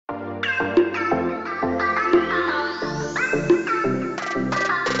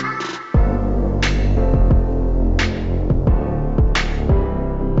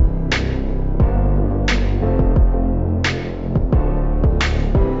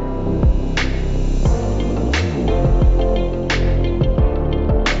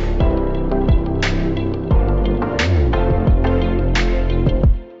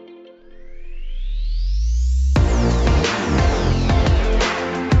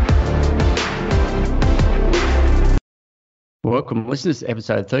Welcome, listeners, to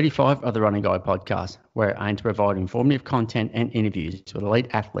episode 35 of the Running Guide podcast, where I aim to provide informative content and interviews with elite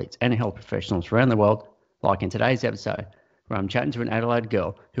athletes and health professionals around the world, like in today's episode, where I'm chatting to an Adelaide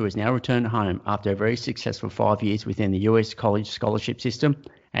girl who has now returned home after a very successful 5 years within the US college scholarship system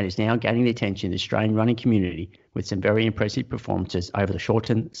and is now gaining the attention of the Australian running community with some very impressive performances over the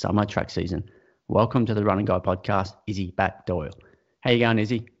shortened summer track season. Welcome to the Running Guide podcast, Izzi Batt-Doyle. How you going,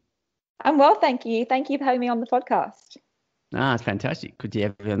 Izzi? I'm well, thank you. Thank you for having me on the podcast. It's fantastic. Good to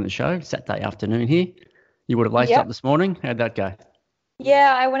have you on the show. Saturday afternoon here. You would have laced up this morning. How'd that go?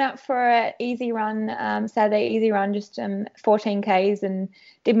 Yeah, I went out for an easy run, Saturday easy run, just 14 Ks, and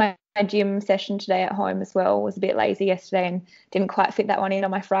did my gym session today at home as well. Was a bit lazy yesterday and didn't quite fit that one in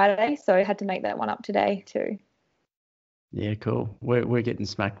on my Friday, so I had to make that one up today too. Yeah, cool. We're getting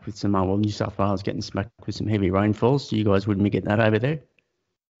smacked with some, New South Wales getting smacked with some heavy rainfalls. So you guys wouldn't be getting that over there?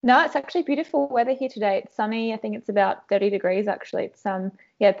 No, it's actually beautiful weather here today. It's sunny. I think it's about 30 degrees actually. It's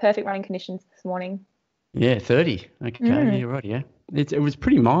perfect running conditions this morning. Yeah, 30. Okay, yeah, right, yeah. It was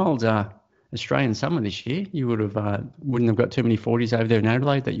pretty mild Australian summer this year. You wouldn't have got too many 40s over there in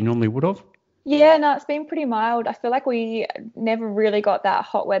Adelaide that you normally would have? Yeah, no, it's been pretty mild. I feel like we never really got that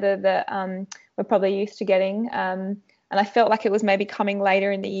hot weather that we're probably used to getting. And I felt like it was maybe coming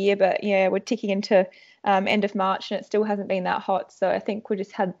later in the year, but yeah, we're ticking into end of March and it still hasn't been that hot. So I think we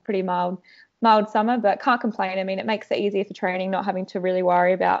just had pretty mild summer, but can't complain. I mean, it makes it easier for training, not having to really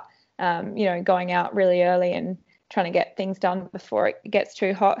worry about, going out really early and trying to get things done before it gets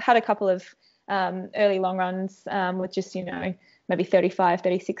too hot. Had a couple of early long runs with just, maybe 35,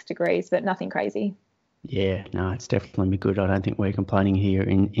 36 degrees, but nothing crazy. Yeah, no, it's definitely good. I don't think we're complaining here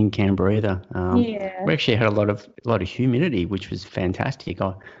in Canberra either. We actually had a lot of humidity, which was fantastic.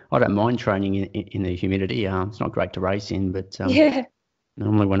 I don't mind training in the humidity. It's not great to race in, but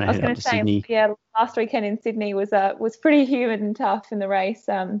normally when I head up to Sydney. Yeah, last weekend in Sydney was pretty humid and tough in the race.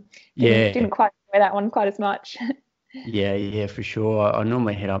 Didn't quite enjoy that one quite as much. Yeah, for sure. I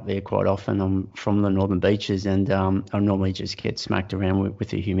normally head up there quite often. I'm from the Northern Beaches, and I normally just get smacked around with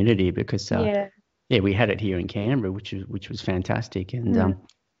the humidity because. Yeah, we had it here in Canberra, which was fantastic, and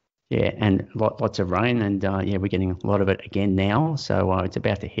and lots of rain, and we're getting a lot of it again now. So it's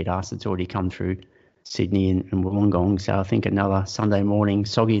about to hit us. It's already come through Sydney and Wollongong. So I think another Sunday morning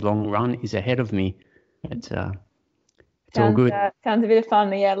soggy long run is ahead of me. It's all good. Sounds a bit of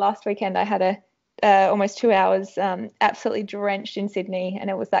fun. Yeah, last weekend I had almost 2 hours absolutely drenched in Sydney, and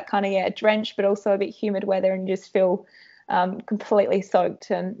it was that kind of drenched but also a bit humid weather, and you just feel completely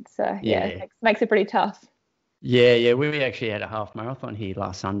soaked, and so makes it pretty tough. Yeah, we actually had a half marathon here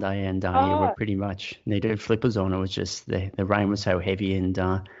last Sunday, and we pretty much needed flippers on. It was just the rain was so heavy, and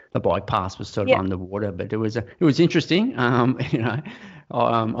the bike path was sort of underwater. But it was interesting.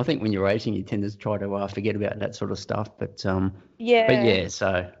 I think when you're racing, you tend to try to forget about that sort of stuff. But so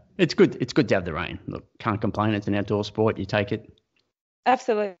it's good. It's good to have the rain. Look, can't complain. It's an outdoor sport. You take it.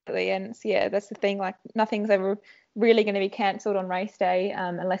 Absolutely, and that's the thing. Like nothing's ever really going to be cancelled on race day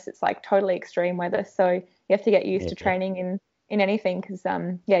unless it's like totally extreme weather. So you have to get used to training in anything because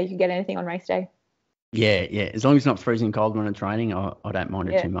you can get anything on race day. Yeah. As long as it's not freezing cold when I'm training, I don't mind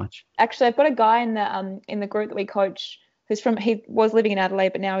it too much. Actually, I've got a guy in the group that we coach he was living in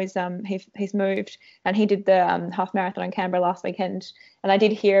Adelaide, but now he's moved, and he did the half marathon in Canberra last weekend, and I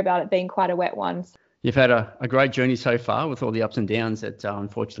did hear about it being quite a wet one. You've had a great journey so far with all the ups and downs that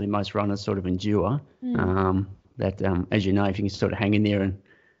unfortunately most runners sort of endure. As you know, if you can sort of hang in there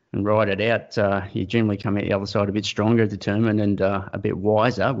and ride it out, you generally come out the other side a bit stronger, determined, and a bit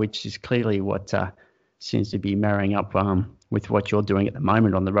wiser, which is clearly what seems to be marrying up with what you're doing at the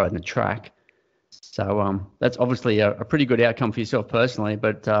moment on the road and the track. So that's obviously a pretty good outcome for yourself personally,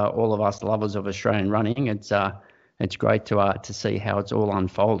 but all of us lovers of Australian running, it's great to see how it's all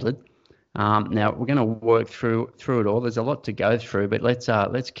unfolded. Now we're going to work through it all. There's a lot to go through, but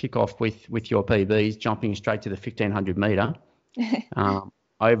let's kick off with your PBs, jumping straight to the 1500 meter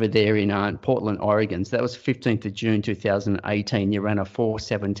over there in Portland, Oregon. So that was 15th of June 2018. You ran a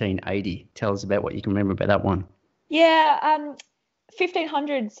 4:17:80. Tell us about what you can remember about that one. Yeah,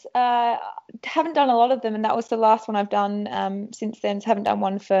 1500s. Haven't done a lot of them, and that was the last one I've done since then. So haven't done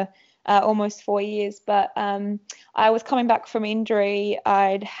one for almost 4 years. But I was coming back from injury.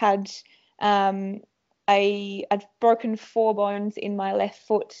 I'd broken 4 bones in my left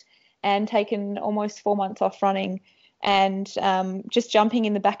foot and taken almost 4 months off running, and just jumping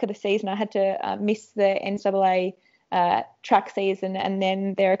in the back of the season, I had to miss the NCAA track season, and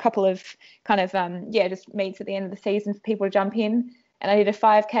then there are a couple of kind of just meets at the end of the season for people to jump in, and I did a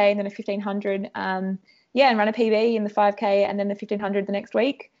 5K and then a 1500 and run a PB in the 5K and then the 1500 the next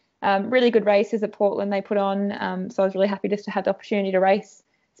week. really good races at Portland they put on. So I was really happy just to have the opportunity to race,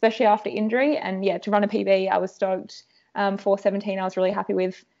 especially after injury. And yeah, to run a PB, I was stoked. 4:17, I was really happy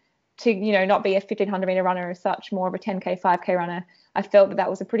with. To, not be a 1,500 meter runner as such, more of a 10K, 5K runner. I felt that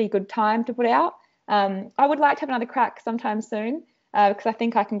was a pretty good time to put out. I would like to have another crack sometime soon because I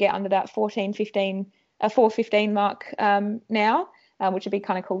think I can get under that 4:15 mark now, which would be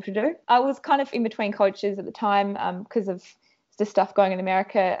kind of cool to do. I was kind of in between coaches at the time because of the stuff going in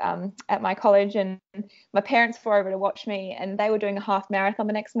America at my college, and my parents flew over to watch me, and they were doing a half marathon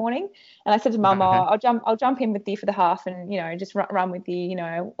the next morning. And I said to Mum, I'll jump in with you for the half, and just run with you.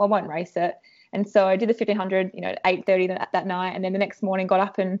 I won't race it. And so I did the 1,500, at 8:30 that night, and then the next morning got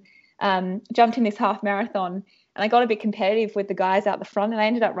up and jumped in this half marathon. And I got a bit competitive with the guys out the front, and I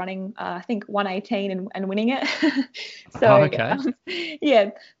ended up running, I think, 1:18 and winning it. So,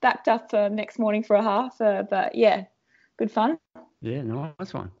 backed up next morning for a half. But yeah, good fun. Yeah,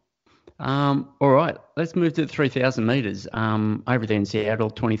 nice one. All right, let's move to the 3,000 metres. Over there in Seattle,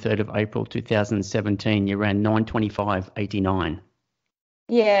 23rd of April 2017, you ran 9:25.89.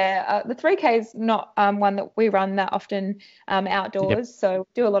 Yeah, the 3K is not one that we run that often outdoors. Yep. So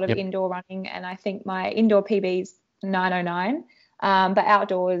do a lot of indoor running, and I think my indoor PB is 9:09. But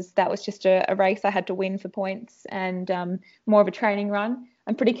outdoors, that was just a race I had to win for points and more of a training run.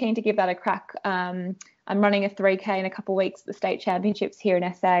 I'm pretty keen to give that a crack. I'm running a 3K in a couple of weeks at the state championships here in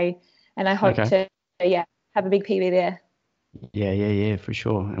SA, and I hope to have a big PB there. Yeah, for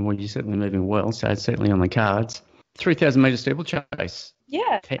sure. And well, you're certainly moving well, so it's certainly on the cards. 3,000 metre steeplechase.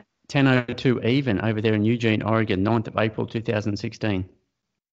 Yeah. 10:02 even over there in Eugene, Oregon, 9th of April 2016.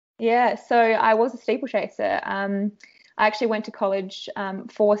 Yeah, so I was a steeplechaser. I actually went to college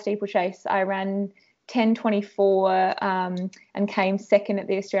for steeplechase. I ran 10:24 and came second at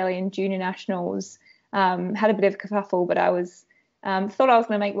the Australian Junior Nationals. Had a bit of a kerfuffle, but I was thought I was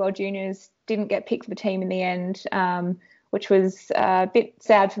going to make World Juniors. Didn't get picked for the team in the end, which was a bit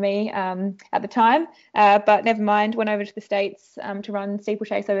sad for me at the time. But never mind. Went over to the States to run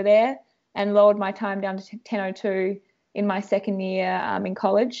steeplechase over there and lowered my time down to 10:02 in my second year in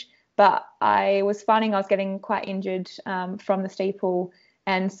college. But I was finding I was getting quite injured from the steeple,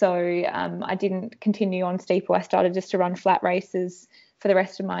 and so I didn't continue on steeple. I started just to run flat races for the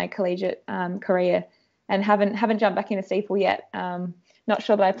rest of my collegiate career, and haven't jumped back into steeple yet. Not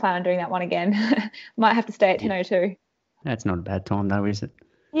sure that I plan on doing that one again. Might have to stay at 10:02. That's not a bad time though, is it?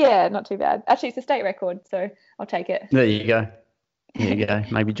 Yeah, not too bad. Actually, it's a state record, so I'll take it. There you go.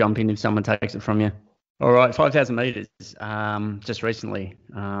 Maybe jump in if someone takes it from you. All right, 5,000 metres. Just recently,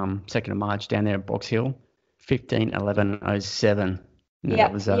 2nd of March down there at Box Hill, 15:11.07.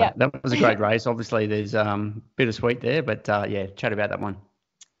 That was a great race. Obviously, there's bittersweet there, but chat about that one.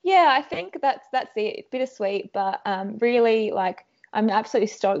 Yeah, I think that's it. Bittersweet, but really, I'm absolutely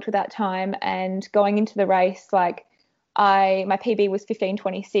stoked with that time. And going into the race, my PB was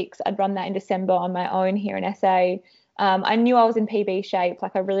 15:26. I'd run that in December on my own here in SA. I knew I was in PB shape.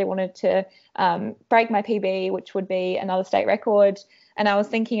 I really wanted to break my PB, which would be another state record. And I was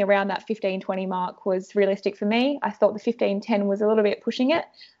thinking around that 15:20 mark was realistic for me. I thought the 15:10 was a little bit pushing it.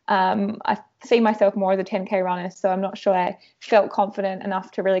 I see myself more as a 10K runner, so I'm not sure I felt confident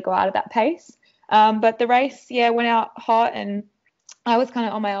enough to really go out at that pace. But the race, went out hot, and I was kind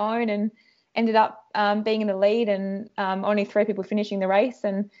of on my own and ended up being in the lead, and only 3 people finishing the race.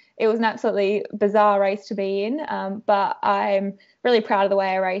 And it was an absolutely bizarre race to be in, but I'm really proud of the way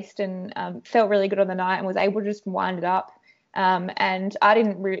I raced, and felt really good on the night and was able to just wind it up. And I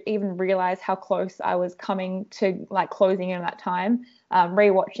didn't even realize how close I was coming to closing in that time.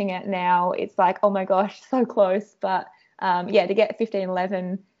 Rewatching it now, it's oh my gosh, so close. But to get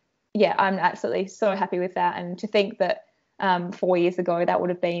 15:11, I'm absolutely so happy with that. And to think that 4 years ago that would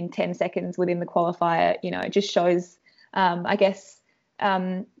have been 10 seconds within the qualifier, it just shows, I guess,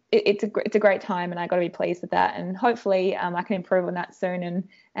 it's a great time, and I got to be pleased with that. And hopefully I can improve on that soon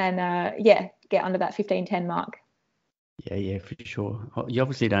and get under that 15:10 mark. Yeah, for sure. You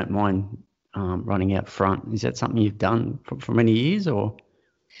obviously don't mind running out front. Is that something you've done for many years, or?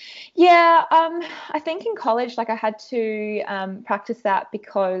 Yeah, I think in college, I had to practice that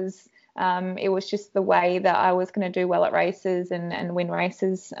because it was just the way that I was going to do well at races and win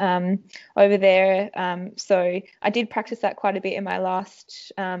races over there. So I did practice that quite a bit in my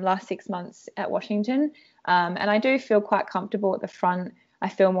last 6 months at Washington, and I do feel quite comfortable at the front. I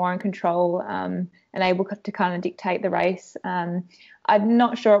feel more in control and able to kind of dictate the race. I'm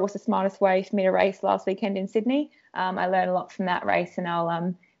not sure it was the smartest way for me to race last weekend in Sydney. I learned a lot from that race, and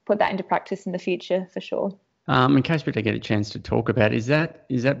I'll put that into practice in the future for sure. In case we don't get a chance to talk about, is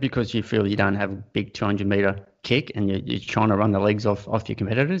that because you feel you don't have a big 200 metre kick and you're trying to run the legs off your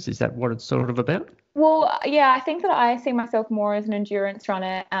competitors? Is that what it's sort of about? Well, yeah, I think that I see myself more as an endurance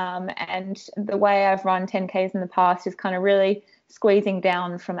runner, and the way I've run 10Ks in the past is kind of really squeezing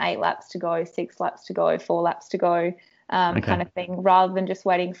down from 8 laps to go, 6 laps to go, 4 laps to go, kind of thing, rather than just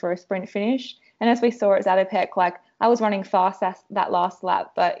waiting for a sprint finish. And as we saw at Zatopek, like I was running fast that last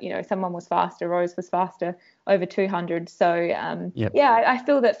lap, but someone was faster. Rose was faster over 200. So yeah, I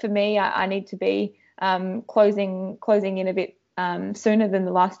feel that for me, I need to be closing in a bit sooner than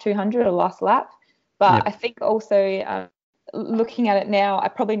the last 200 or last lap. But I think also looking at it now, I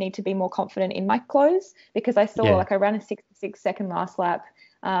probably need to be more confident in my close, because I saw like I ran a 66-second last lap.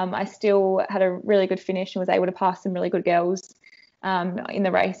 I still had a really good finish and was able to pass some really good girls in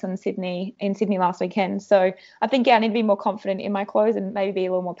the race in Sydney last weekend. So I think, I need to be more confident in my close and maybe be a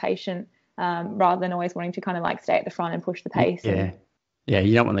little more patient rather than always wanting to kind of like stay at the front and push the pace. Yeah,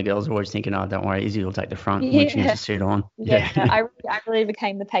 you don't want the girls always thinking, oh, don't worry, Izzy will take the front when she needs to sit on. I really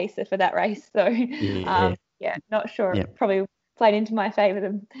became the pacer for that race. So, not sure. It probably played into my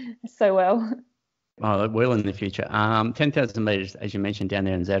favour so well. Oh, it will in the future. 10,000 metres, as you mentioned, down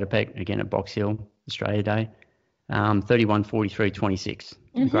there in Zatopek, again at Box Hill, Australia Day. 31:43:26.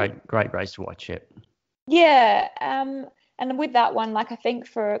 Great race to watch. Yeah. And with that one, like I think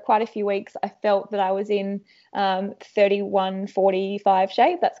for quite a few weeks, I felt that I was in 31:45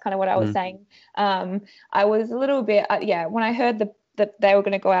 shape. That's kind of what I was saying. I was a little bit, when I heard that they were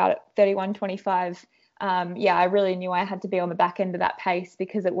going to go out at 31:25, I really knew I had to be on the back end of that pace,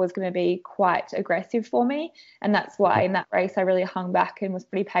 because it was going to be quite aggressive for me. And that's why in that race, I really hung back and was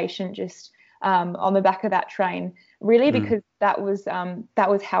pretty patient, just on the back of that train, really, because that was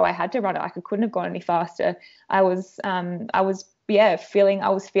how I had to run it. Like I couldn't have gone any faster. I was feeling it at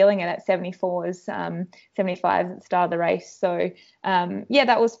 74s, 75 at the start of the race. So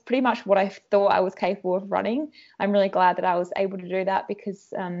that was pretty much what I thought I was capable of running. I'm really glad that I was able to do that,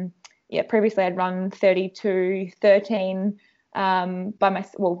 because previously I'd run 32:13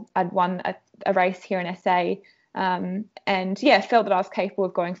 I'd won a race here in SA. Felt that I was capable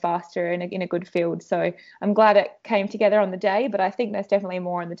of going faster in a good field. So I'm glad it came together on the day, but I think there's definitely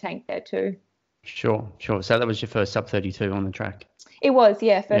more in the tank there too. Sure. So that was your first sub 32 on the track? It was,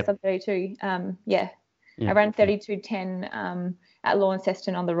 first sub 32. I ran 32:10 at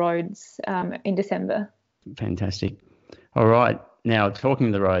Launceston on the roads in December. Fantastic. All right. Now, talking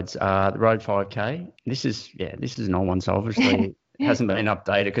of the roads, the Road 5K, this is an old one, so obviously it hasn't been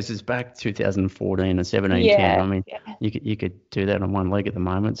updated because it's back 2014 and 17, 10. I mean, you could do that on one leg at the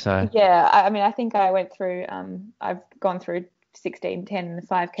moment. So I think I went through, I've gone through 16, 10 and the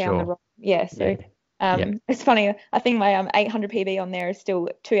 5K on the road. It's funny. I think my 800 PB on there is still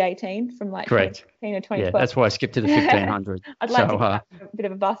 218 from like 2015 or 2012. Yeah, that's why I skipped to the 1500. I'd like to have a bit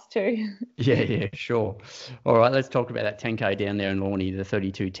of a bust too. Yeah, sure. All right, let's talk about that 10K down there in Lornie, the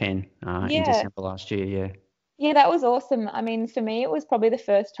 32:10 in December last year. Yeah, that was awesome. I mean, for me, it was probably the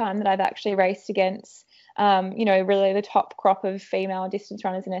first time that I've actually raced against, really the top crop of female distance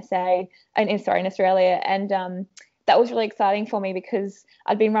runners in in Australia. And that was really exciting for me, because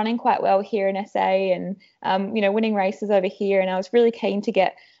I'd been running quite well here in SA and, winning races over here. And I was really keen to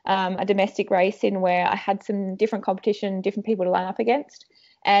get a domestic race in where I had some different competition, different people to line up against.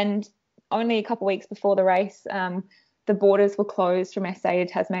 And only a couple of weeks before the race, the borders were closed from SA to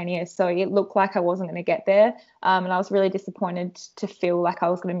Tasmania. So it looked like I wasn't going to get there. And I was really disappointed to feel like I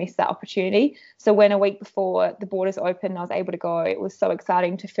was going to miss that opportunity. So when a week before the borders opened, I was able to go. It was so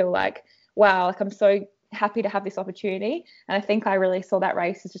exciting to feel like, wow, like I'm so happy to have this opportunity. And I think I really saw that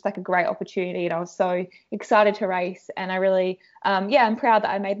race as just like a great opportunity, and I was so excited to race. And I really I'm proud that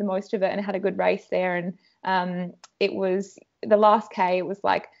I made the most of it and had a good race there. And it was the last K, it was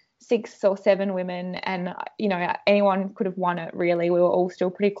like 6 or 7 women, and anyone could have won it really. We were all still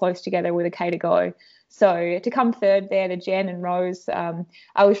pretty close together with a K to go. So to come third there to Jen and Rose, I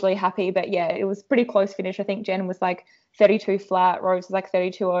was really happy. But it was a pretty close finish. I think Jen was like 32 flat, Rose was like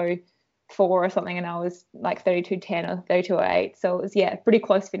 32.04 or something, and I was like 32.10 or 32.08. So it was pretty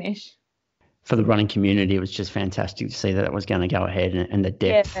close finish. For the running community, it was just fantastic to see that it was going to go ahead, and the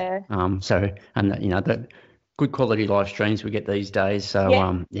depth. The good quality live streams we get these days. So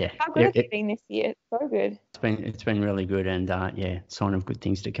how good it's been this year. It's so good. It's been really good, and sign of good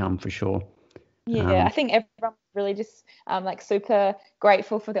things to come for sure. I think everyone was really just super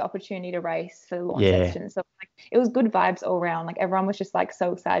grateful for the opportunity to race for the launch section. So it was good vibes all around. Like everyone was just like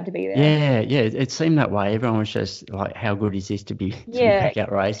so excited to be there. It seemed that way. Everyone was just like, how good is this to be back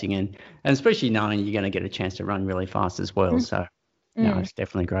out racing, and especially knowing you're going to get a chance to run really fast as well. So it's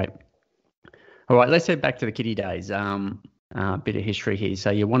definitely great. All right, let's head back to the kiddie days. bit of history here.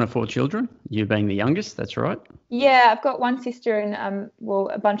 So you're one of 4 children, you being the youngest, that's right? Yeah, I've got one sister and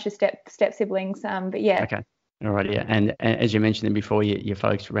a bunch of step siblings. But yeah. Okay. All right, yeah. And as you mentioned before, your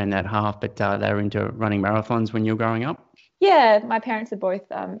folks ran that half, but they were into running marathons when you were growing up? Yeah, my parents have both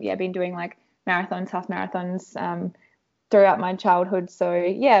been doing like marathons, half marathons throughout my childhood. So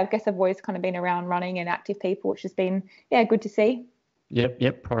yeah, I guess I've always kind of been around running and active people, which has been good to see.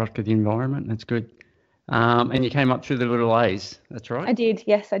 Yep, product of the environment. That's good. And you came up through the little A's, that's right? I did,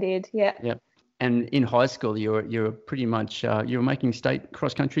 yes, I did, yeah. Yep. And in high school, you were pretty much you were making state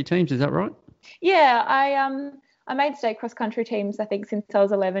cross country teams, is that right? Yeah, I made state cross country teams I think since I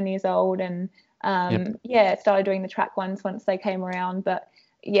was 11 years old, and started doing the track ones once they came around. But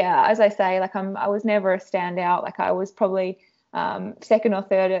yeah, as I say, like I was never a standout. Like I was probably second or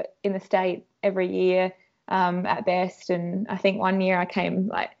third in the state every year at best, and I think one year I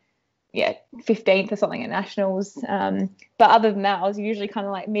came 15th or something at nationals. But other than that, I was usually kind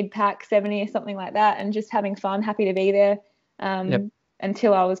of like mid-pack, 70 or something like that, and just having fun, happy to be there.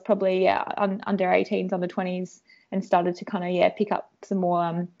 Until I was probably under 18s, under 20s, and started to kind of pick up some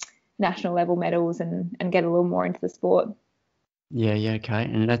more national level medals and get a little more into the sport. Yeah, okay.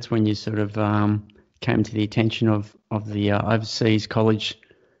 And that's when you sort of came to the attention of the overseas college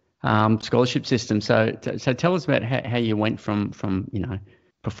scholarship system. So tell us about how you went from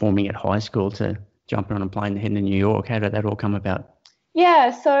performing at high school to jumping on a plane and heading to New York. How did that all come about?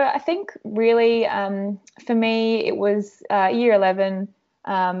 Yeah, so I think really for me it was year 11,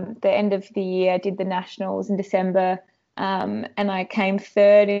 the end of the year. I did the nationals in December, and I came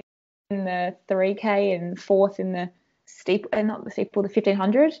third in the 3K and fourth in the the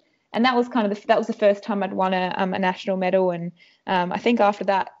 1500. And that was that was the first time I'd won a national medal. And I think after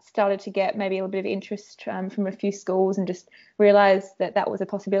that started to get maybe a little bit of interest from a few schools, and just realised that was a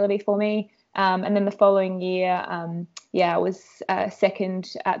possibility for me. And then the following year, I was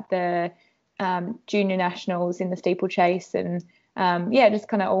second at the junior nationals in the steeplechase, and just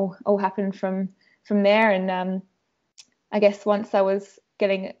kind of all happened from there. And I guess once I was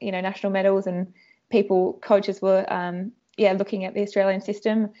getting national medals and coaches were looking at the Australian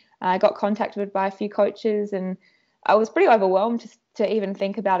system, I got contacted by a few coaches, and I was pretty overwhelmed just to even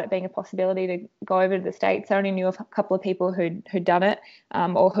think about it being a possibility to go over to the States. I only knew a couple of people who'd done it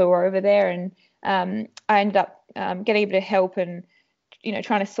or who were over there, and I ended up getting a bit of help and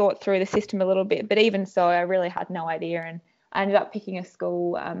trying to sort through the system a little bit. But even so, I really had no idea, and I ended up picking a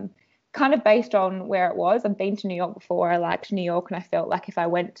school kind of based on where it was. I've been to New York before. I liked New York, and I felt like if I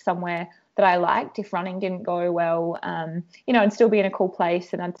went somewhere that I liked, if running didn't go well, I'd still be in a cool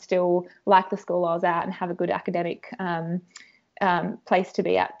place, and I'd still like the school I was at and have a good academic place to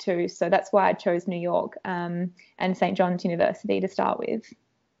be at too. So that's why I chose New York and St. John's University to start with.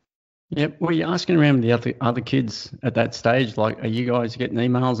 Yep. Were you asking around the other kids at that stage, like, are you guys getting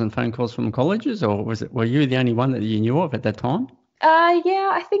emails and phone calls from colleges, or were you the only one that you knew of at that time?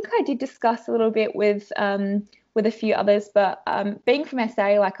 I think I did discuss a little bit with a few others, but being from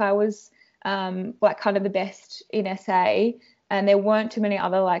SA, like I was kind of the best in SA, and there weren't too many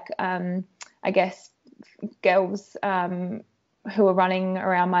other I guess girls who were running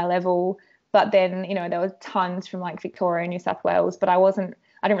around my level. But then there were tons from like Victoria, New South Wales, but I didn't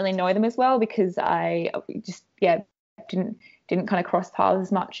really know them as well, because I just didn't kind of cross paths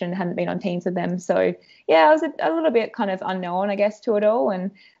as much and hadn't been on teams with them. So I was a little bit kind of unknown, I guess, to it all.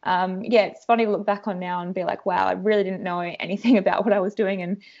 And it's funny to look back on now and be like, wow, I really didn't know anything about what I was doing,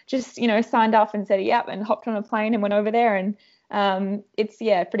 and just signed up and said yep, and hopped on a plane and went over there. And it's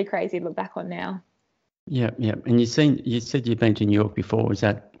pretty crazy to look back on now. Yeah. And you said you'd been to New York before. Was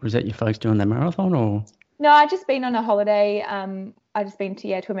that your folks doing the marathon, or? No, I just been on a holiday. I just been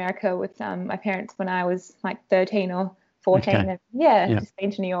to America with my parents when I was like 13 or 14. Okay. And just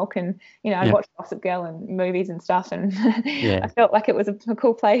been to New York, and I watched Gossip Girl and movies and stuff, and I felt like it was a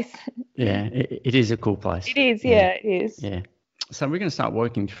cool place. Yeah, it is a cool place. It is, it is. Yeah. So we're going to start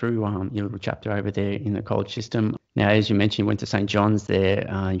working through your little chapter over there in the college system. Now, as you mentioned, you went to St. John's there.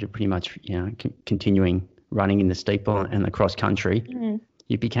 You're pretty much continuing running in the steeple and the cross country. Mm-hmm.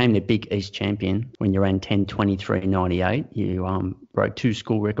 You became the Big East champion when you ran 10:23.98. You broke 2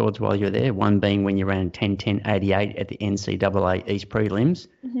 school records while you were there, one being when you ran 10:10.88 at the NCAA East prelims,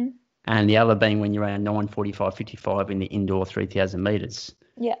 mm-hmm. and the other being when you ran 9:45.55 in the indoor 3,000 metres.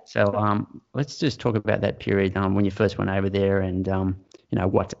 Yeah. So let's just talk about that period when you first went over there, and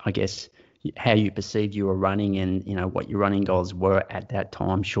what, I guess, how you perceived you were running, and what your running goals were at that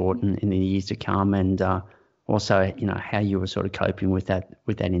time, short and in the years to come, and also how you were sort of coping with that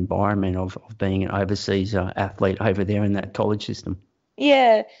environment of being an overseas athlete over there in that college system.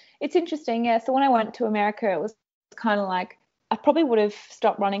 Yeah, it's interesting. Yeah, so when I went to America, it was kind of like I probably would have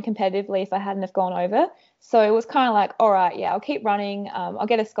stopped running competitively if I hadn't have gone over. So it was kind of like, all right, yeah, I'll keep running. I'll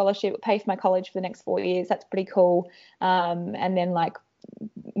get a scholarship, pay for my college for the next 4 years. That's pretty cool. And then like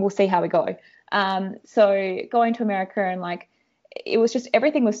we'll see how we go. So going to America and like it was just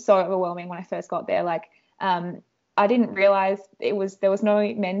everything was so overwhelming when I first got there. Like I didn't realize there was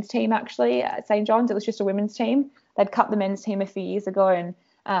no men's team actually at St. John's. It was just a women's team. They'd cut the men's team a few years ago, and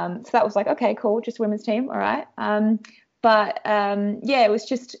so that was like, okay, cool, just a women's team, all right. Yeah, it was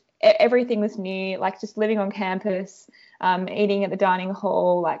just everything was new, like just living on campus, eating at the dining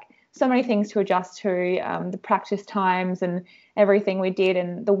hall, like so many things to adjust to, the practice times and everything we did,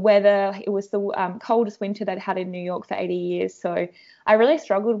 and the weather. It was the coldest winter they'd had in New York for 80 years. So I really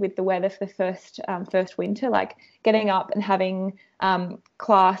struggled with the weather for the first winter, like getting up and having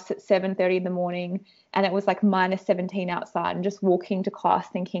class at 7:30 in the morning, and it was like minus 17 outside, and just walking to class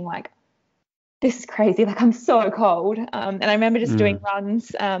thinking like, this is crazy, like I'm so cold. And I remember just doing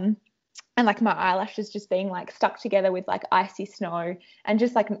runs and like my eyelashes just being like stuck together with like icy snow, and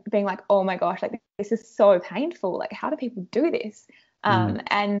just like being like, oh my gosh, like this is so painful, like how do people do this?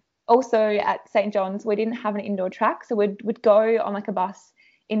 And also at St. John's we didn't have an indoor track, so we'd go on like a bus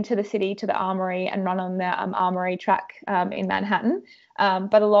into the city to the Armory and run on the Armory track in Manhattan.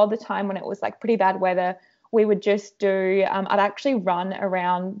 But a lot of the time when it was like pretty bad weather, we would just do I'd actually run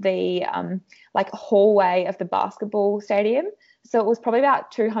around the like hallway of the basketball stadium. So it was probably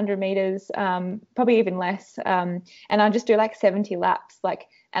about 200 meters, probably even less. And I'd just do like 70 laps, like,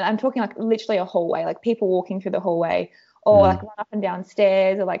 and I'm talking like literally a hallway, like people walking through the hallway, or like run up and down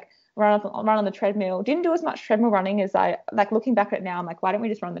stairs, or like run on the treadmill. Didn't do as much treadmill running as I like. Looking back at it now, I'm like, why don't we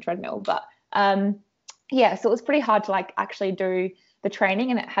just run the treadmill? But yeah, so it was pretty hard to like actually do the training,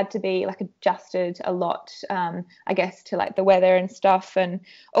 and it had to be like adjusted a lot, I guess, to like the weather and stuff. And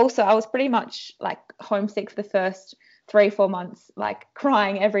also I was pretty much like homesick for the first 3-4 months, like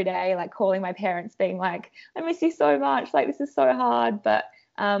crying every day, like calling my parents being like, I miss you so much, like this is so hard. But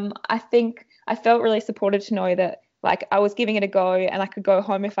I think I felt really supported to know that like I was giving it a go and I could go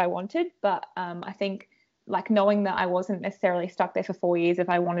home if I wanted. But I think like knowing that I wasn't necessarily stuck there for 4 years if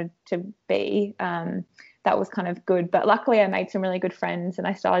I wanted to be, that was kind of good. But luckily I made some really good friends, and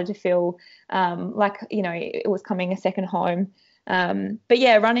I started to feel like, you know, it was coming a second home. But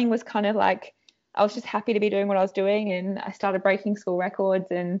yeah, running was kind of like, I was just happy to be doing what I was doing, and I started breaking school records,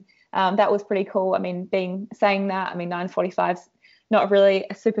 and that was pretty cool. I mean, saying that, I mean, 9:45 is not really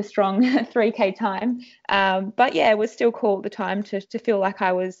a super strong 3K time, but yeah, it was still cool at the time to feel like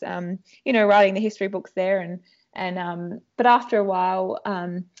I was, you know, writing the history books there, and but after a while,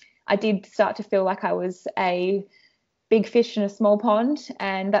 I did start to feel like I was a big fish in a small pond,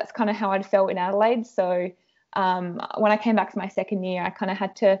 and that's kind of how I'd felt in Adelaide. So when I came back for my second year, I kind of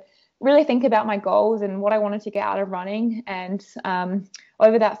had to really think about my goals and what I wanted to get out of running. And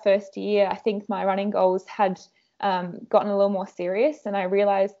over that first year, I think my running goals had gotten a little more serious, and I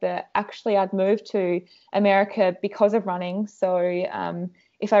realized that actually I'd moved to America because of running. So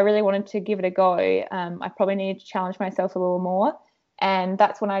if I really wanted to give it a go, I probably needed to challenge myself a little more. And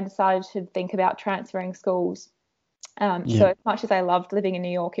that's when I decided to think about transferring schools. So as much as I loved living in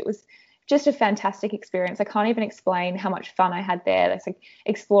New York, it was just a fantastic experience. I can't even explain how much fun I had there. It's like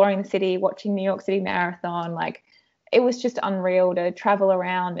exploring the city, watching New York City Marathon. Like it was just unreal to travel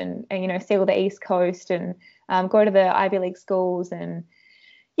around and you know, see all the East Coast and go to the Ivy League schools. And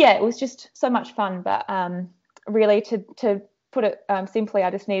yeah, it was just so much fun. But really to put it simply,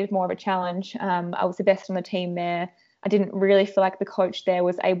 I just needed more of a challenge. I was the best on the team there. I didn't really feel like the coach there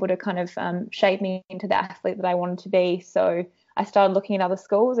was able to kind of shape me into the athlete that I wanted to be. So I started looking at other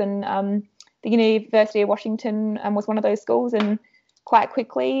schools, and the University of Washington was one of those schools. And quite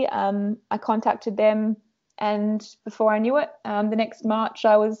quickly, I contacted them, and before I knew it, the next March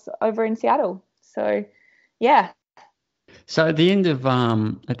I was over in Seattle. So, yeah. So at the end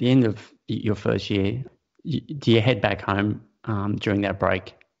of your first year, do you head back home during that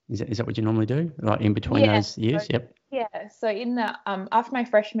break? Is that what you normally do, like in between those years? Yep. Yeah. So in the after my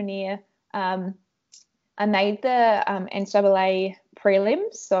freshman year, I made the NCAA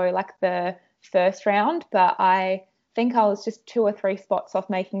prelims, so like the first round, but I think I was just 2 or 3 spots off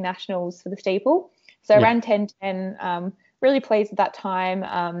making nationals for the steeple. So I ran 10:10, really pleased at that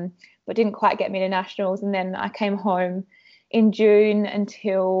time, but didn't quite get me to nationals. And then I came home in June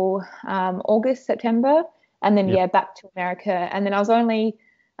until August, September, and then back to America. And then I was only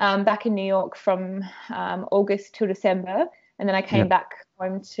back in New York from August till December, and then I came back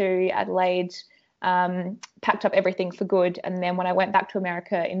home to Adelaide, packed up everything for good, and then when I went back to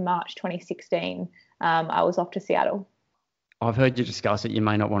America in March 2016, I was off to Seattle. I've heard you discuss it. You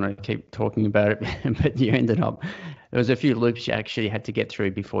may not want to keep talking about it, but you ended up there was a few loops you actually had to get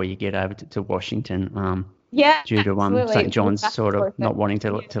through before you get over to Washington. Yeah, Due to absolutely. St. John's sort of not wanting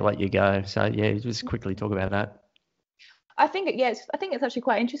Yeah. to let you go. So yeah, just quickly talk about that. I think it's actually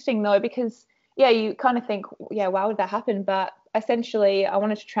quite interesting though, because you kind of think, why would that happen? But essentially, I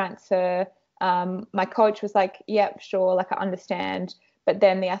wanted to transfer. My coach was like, "Yep, sure, like I understand," but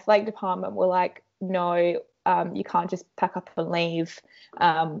then the athletic department were like, "No, you can't just pack up and leave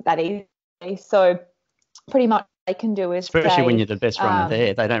that easily." So pretty much they can do is especially say, when you're the best runner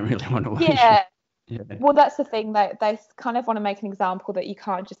there, they don't really want to lose you. yeah. Yeah. Well, that's the thing. They kind of want to make an example that you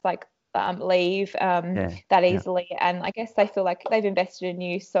can't just like leave that easily. And I guess they feel like they've invested in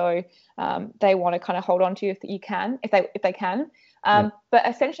you, so they want to kind of hold on to you if they can. But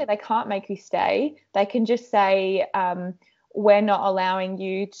essentially, they can't make you stay. They can just say, we're not allowing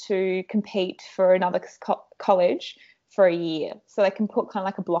you to compete for another college for a year. So they can put kind of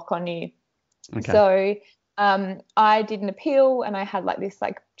like a block on you. Okay. So I did an appeal, and I had like this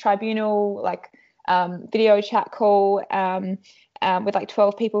like tribunal like video chat call with like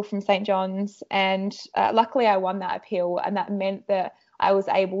 12 people from St. John's, and luckily I won that appeal, and that meant that I was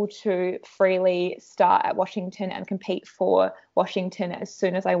able to freely start at Washington and compete for Washington as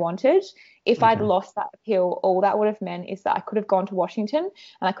soon as I wanted. If I'd lost that appeal, all that would have meant is that I could have gone to Washington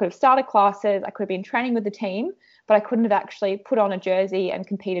and I could have started classes, I could have been training with the team, but I couldn't have actually put on a jersey and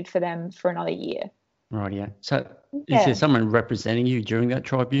competed for them for another year. Right, yeah. So is there someone representing you during that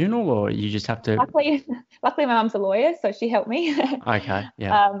tribunal, or you just have to... Luckily my mum's a lawyer, so she helped me. Okay,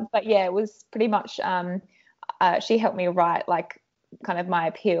 yeah. But yeah, it was pretty much, she helped me write like kind of my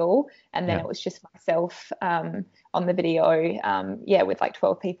appeal, and then it was just myself on the video, with like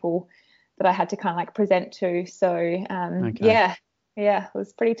 12 people that I had to kind of like present to. So it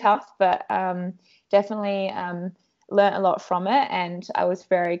was pretty tough, but definitely learned a lot from it, and I was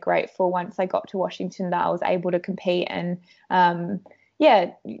very grateful once I got to Washington that I was able to compete and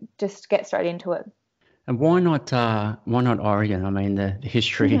just get straight into it. And why not Oregon? I mean, the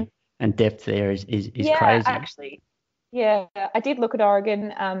history and depth there is crazy. Actually, I did look at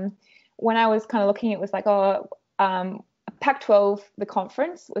Oregon. When I was kind of looking, it was like, Pac-12, the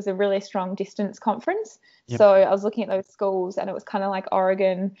conference, was a really strong distance conference. Yep. So I was looking at those schools, and it was kind of like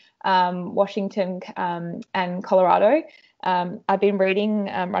Oregon, Washington, and Colorado. I've been reading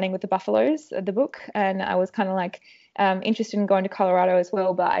Running with the Buffaloes, the book, and I was kind of like interested in going to Colorado as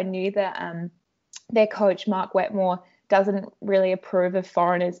well. But I knew that their coach, Mark Wetmore, doesn't really approve of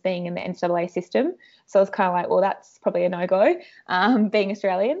foreigners being in the NCAA system. So I was kind of like, well, that's probably a no-go, being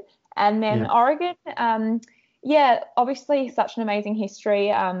Australian. And then Oregon, obviously such an amazing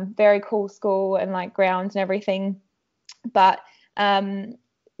history, very cool school and like grounds and everything. But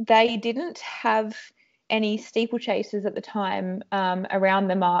they didn't have any steeplechasers at the time around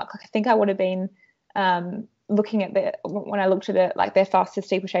the mark. I think I would have been looking at when I looked at it, like their fastest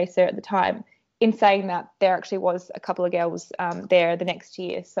steeplechaser at the time. In saying that, there actually was a couple of girls there the next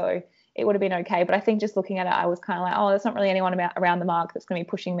year, so it would have been okay. But I think just looking at it, I was kind of like, there's not really anyone around the mark that's going to be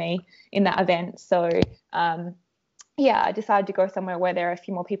pushing me in that event. So, I decided to go somewhere where there are a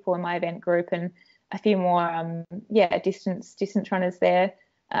few more people in my event group and a few more, distance runners there.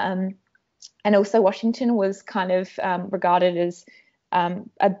 And also Washington was kind of regarded as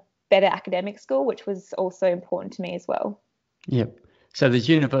a better academic school, which was also important to me as well. Yep. So there's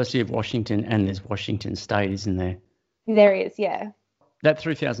University of Washington and there's Washington State, isn't there? There is, yeah. That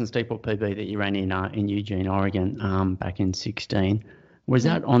 3,000 steeple PB that you ran in Eugene, Oregon, back in 2016, was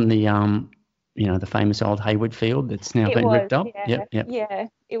that on the the famous old Hayward Field that's now been ripped up? Yeah. Yep. Yeah,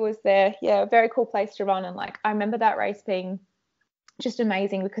 it was there. Yeah, very cool place to run, and like I remember that race being just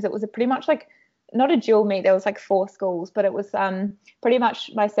amazing because it was pretty much like not a dual meet. There was like 4 schools, but it was pretty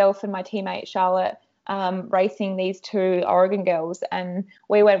much myself and my teammate Charlotte racing these 2 Oregon girls, and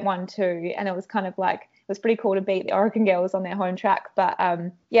we went 1-2, and it was kind of like it was pretty cool to beat the Oregon girls on their home track. But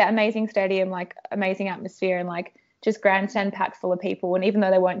amazing stadium, like amazing atmosphere, and like just grandstand packed full of people. And even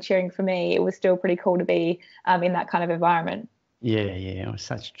though they weren't cheering for me, it was still pretty cool to be in that kind of environment. Yeah, it was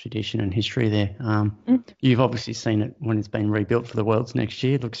such tradition and history there. You've obviously seen it when it's been rebuilt for the Worlds next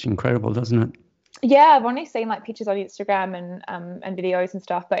year. It looks incredible, doesn't it? Yeah, I've only seen like pictures on Instagram and videos and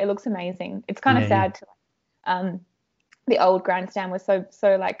stuff, but it looks amazing. It's kind of sad to the old grandstand was so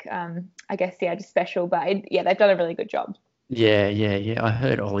like I guess just special, but they've done a really good job. Yeah. I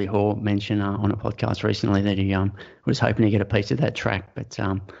heard Ollie Hoare mention on a podcast recently that he was hoping to get a piece of that track, but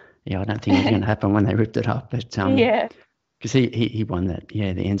I don't think it was going to happen when they ripped it up. But because he won that the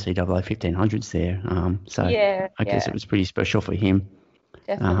NCAA 1500s there, so I guess it was pretty special for him.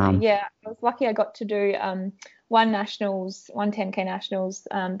 Definitely, I was lucky. I got to do one 10K nationals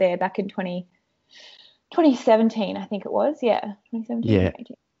there back in 2017, I think it was. Yeah, 2017. Yeah.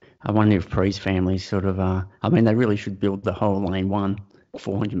 I wonder if Pre's family sort of, I mean, they really should build the whole lane one,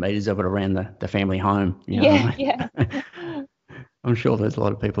 400 metres of it around the family home. You know what I mean? Yeah. I'm sure there's a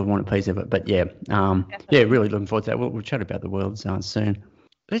lot of people who want a piece of it. But yeah, really looking forward to that. We'll chat about the Worlds soon.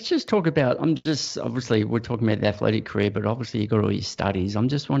 Let's just talk about, obviously, we're talking about the athletic career, but obviously you've got all your studies. I'm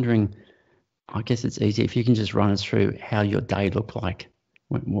just wondering, I guess it's easy if you can just run us through how your day looked like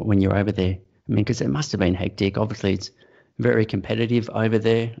when you're over there. I mean, because it must have been hectic. Obviously, it's very competitive over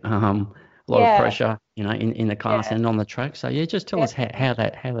there. A lot of pressure, in the class and on the track. So yeah, just tell us how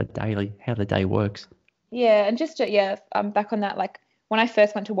the day works. Yeah, and just back on that, like when I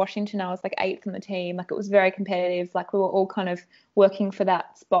first went to Washington, I was like 8th on the team. Like it was very competitive. Like we were all kind of working for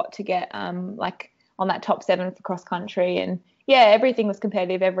that spot to get like on that top 7 for cross country, and everything was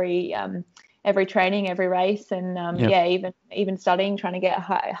competitive. Every training, every race, and even studying, trying to get a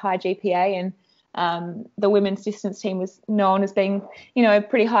high GPA. And the women's distance team was known as being, a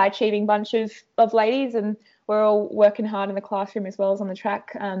pretty high achieving bunch of ladies, and we're all working hard in the classroom as well as on the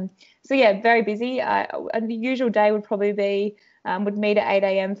track. Very busy. The usual day would probably be would meet at 8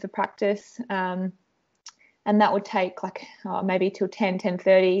 a.m. for practice, and that would take maybe till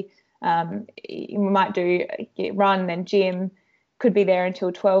 10:30. We might do run, then gym. Could be there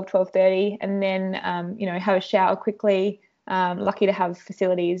until 12:30, and then have a shower quickly. Lucky to have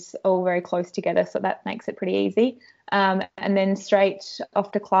facilities all very close together, so that makes it pretty easy. And then straight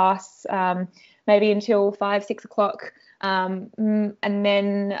off to class, maybe until 5-6 o'clock. And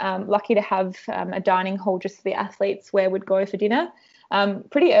then lucky to have a dining hall just for the athletes where we'd go for dinner.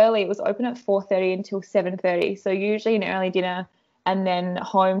 Pretty early. It was open at 4:30 until 7:30. So usually an early dinner and then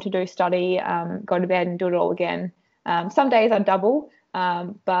home to do study, go to bed and do it all again. Some days I'd double,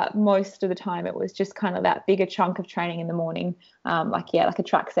 but most of the time it was just kind of that bigger chunk of training in the morning, like a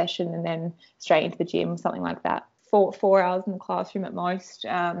track session and then straight into the gym, something like that. 4 hours in the classroom at most.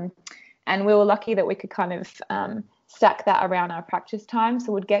 And we were lucky that we could kind of stack that around our practice time.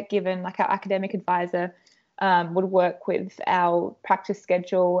 So we'd get given, like our academic advisor would work with our practice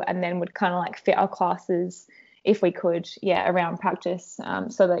schedule and then would kind of like fit our classes if we could, around practice,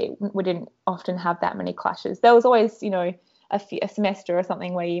 so that we didn't often have that many clashes. There was always, a semester or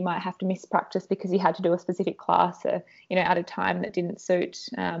something where you might have to miss practice because you had to do a specific class, at a time that didn't suit.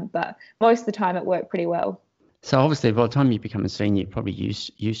 But most of the time it worked pretty well. So obviously by the time you become a senior, you're probably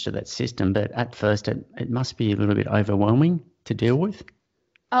used to that system, but at first it must be a little bit overwhelming to deal with.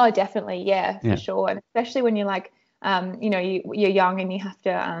 Oh, definitely. Yeah, for sure. And especially when you're like, you're young and you have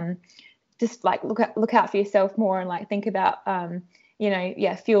to, just like look out for yourself more and like think about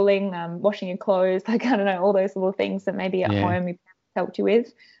fueling, washing your clothes, like I don't know, all those little things that maybe at home your parents helped you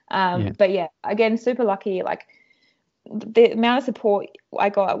with. But again, super lucky. Like the amount of support I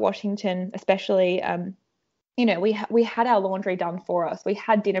got at Washington, especially, we had our laundry done for us. We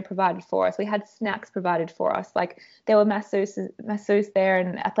had dinner provided for us. We had snacks provided for us. Like there were masseuses there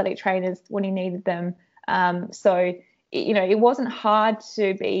and athletic trainers when you needed them. So it wasn't hard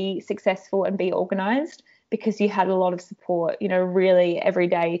to be successful and be organised because you had a lot of support, really every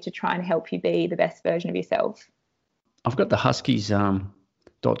day to try and help you be the best version of yourself. I've got the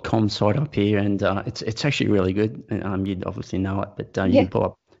Huskies.com site up here, and it's actually really good. You'd obviously know it, but you can pull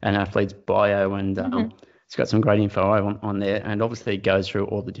up an athlete's bio, and it's got some great info on there, and obviously it goes through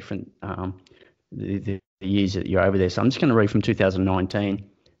all the different the years that you're over there. So I'm just going to read from 2019.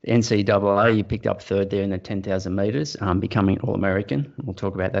 The NCAA, you picked up 3rd there in the 10,000 metres, becoming All-American. We'll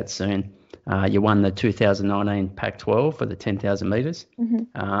talk about that soon. You won the 2019 Pac-12 for the 10,000 metres,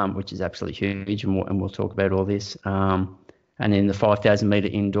 which is absolutely huge, and we'll talk about all this. And in the 5,000 metre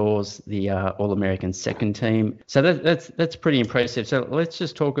indoors, the All-American second team. So that's pretty impressive. So let's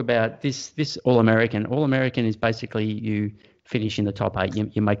just talk about this All-American. All-American is basically you finish in the top 8,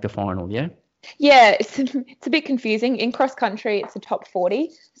 you make the final, yeah? Yeah, it's a bit confusing. In cross country, it's the top 40,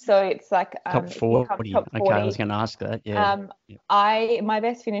 so it's like top 40. Okay, I was going to ask that. Yeah. My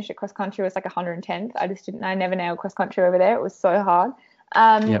best finish at cross country was like 110th. I never nailed cross country over there. It was so hard.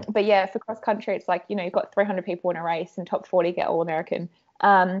 But yeah, for cross country, it's like you've got 300 people in a race, and top 40 get All American.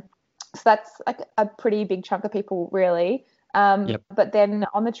 So that's like a pretty big chunk of people, really. But then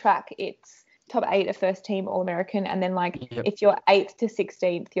on the track, it's top 8 are first team All-American, and then if you're 8th to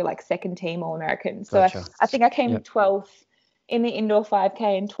 16th, you're like second team All-American. So gotcha. I think I came 12th in the indoor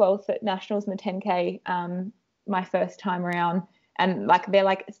 5K and 12th at nationals in the 10K my first time around, and they're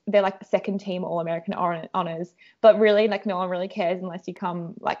like second team All-American honors. But really, like no one really cares unless you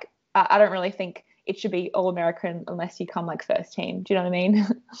come I don't really think it should be All-American unless you come like first team. Do you know what I mean?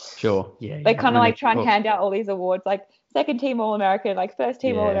 Sure. Yeah. They kind of try and hand out all these awards. Like second team All-American, like first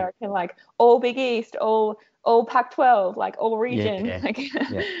team Yeah. All-American, like all Big East, all Pac-12, like all region. Yeah. Like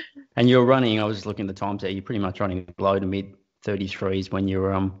Yeah. And you're running, I was just looking at the times there, you're pretty much running low to mid 33s when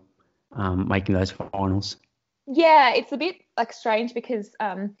you're making those finals. yeah, it's a bit like strange because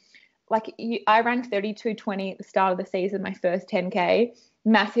I ran 32:20 at the start of the season, my first 10K,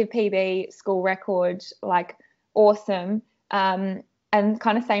 massive PB, school record, like awesome. And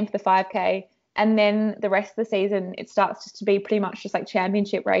kind of same for the 5K. And then the rest of the season, it starts just to be pretty much just like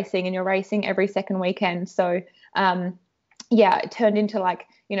championship racing, and you're racing every second weekend. So, yeah, it turned into like,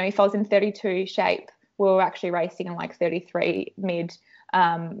 if I was in 32 shape, we were actually racing in like 33 mid,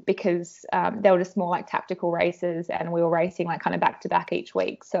 because they were just more like tactical races, and we were racing like kind of back to back each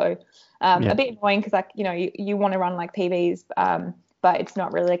week. So a bit annoying because like, you want to run like PBs, but it's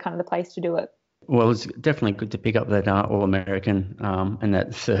not really kind of the place to do it. Well, it's definitely good to pick up that All-American and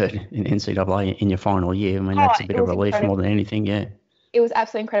that third in NCAA in your final year. I mean, Oh, that's a bit it of was relief incredible. more than anything, yeah. It was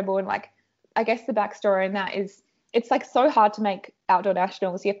absolutely incredible. And like, I guess the backstory in that is it's like so hard to make outdoor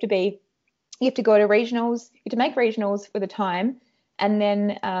nationals. You have to go to regionals, you have to make regionals with a time, and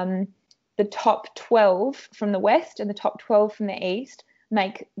then the top 12 from the West and the top 12 from the East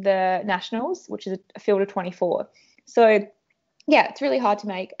make the nationals, which is a field of 24. So yeah, it's really hard to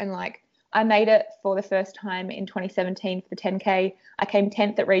make. And like, I made it for the first time in 2017 for the 10K. I came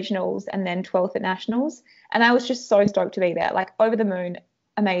 10th at regionals and then 12th at nationals. And I was just so stoked to be there, like over the moon,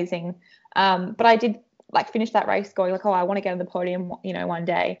 amazing. But I did like finish that race going like, oh, I want to get on the podium, one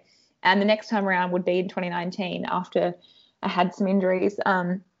day. And the next time around would be in 2019 after I had some injuries.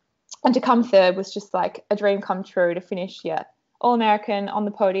 And to come third was just like a dream come true to finish, yeah, All-American on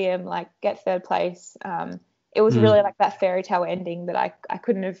the podium, like get third place. It was really like that fairy tale ending that I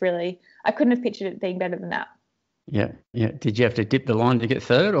couldn't have pictured it being better than that. Yeah, yeah. Did you have to dip the line to get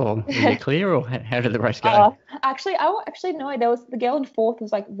third, or were you clear, or how did the race go? Actually no. There was the girl in fourth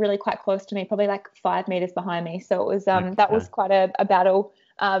was like really quite close to me, probably like 5 meters behind me. So it was that was quite a battle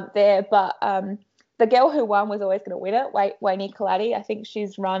there. But the girl who won was always going to win it. Wayne Kaladi. I think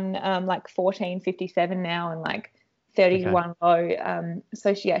she's run like 14:57 now and like 31 low.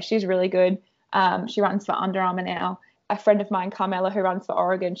 So she's really good. She runs for Under Armour now. A friend of mine, Carmela, who runs for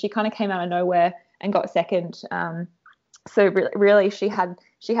Oregon, she kind of came out of nowhere and got second. So really, she had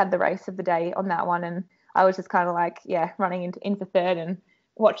the race of the day on that one, and I was just kind of like, yeah, running in for third and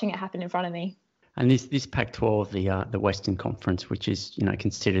watching it happen in front of me. And this Pac-12, the Western Conference, which is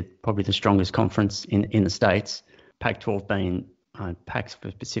considered probably the strongest conference in the States. Pac-12 being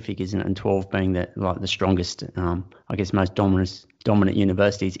Pac-Pacific, isn't it? And 12 being the strongest, I guess, most dominant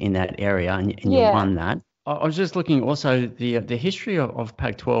universities in that area, and you won that. I was just looking also the history of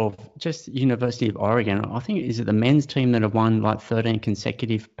Pac-12, just University of Oregon. I think is it the men's team that have won like 13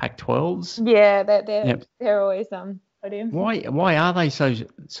 consecutive Pac-12s? Yeah, they're always podium. Why are they so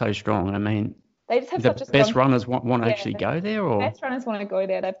strong? I mean, they just have the such a best strong, runners want to actually go there, or best runners want to go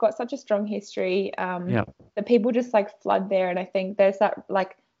there. They've got such a strong history. The people just like flood there, and I think there's that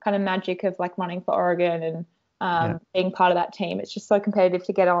like kind of magic of like running for Oregon and being part of that team. It's just so competitive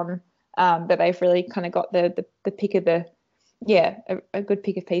to get on. That they've really kind of got the pick of a good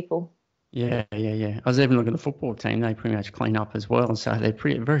pick of people. Yeah. I was even looking at the football team. They pretty much clean up as well, so they're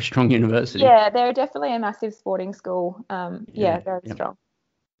very strong university. Yeah, they're definitely a massive sporting school. Very strong.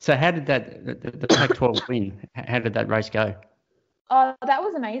 So how did the Pac-12 win? How did that race go? Oh, that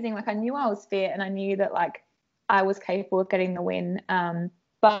was amazing. Like I knew I was fit, and I knew that like I was capable of getting the win.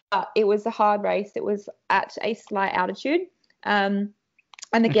 But it was a hard race. It was at a slight altitude.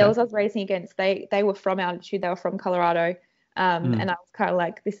 And the girls I was racing against, they were from altitude. They were from Colorado. And I was kind of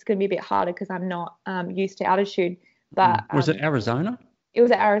like, this is going to be a bit harder because I'm not used to altitude. But was it Arizona? It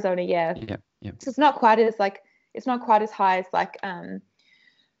was at Arizona, yeah. Yeah. So it's not quite as high as like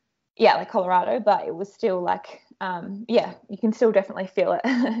Colorado, but it was still like you can still definitely feel it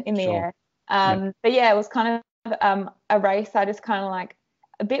in the air. But yeah, it was kind of a race. I just kind of like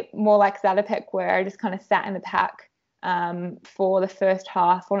a bit more like Zatopek, where I just kind of sat in the pack for the first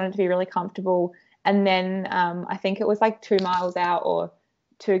half, wanted to be really comfortable, and then I think it was like 2 miles out or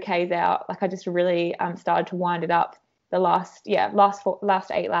 2Ks out, like I just really started to wind it up the last 8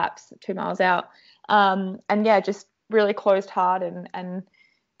 laps, 2 miles out, and just really closed hard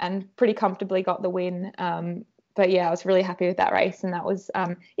and pretty comfortably got the win. But yeah, I was really happy with that race, and that was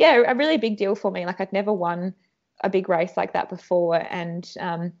a really big deal for me. Like I'd never won a big race like that before, and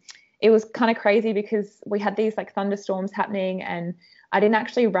it was kind of crazy because we had these like thunderstorms happening, and I didn't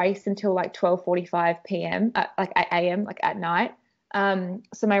actually race until like 12:45 p.m. Like a.m. like at night.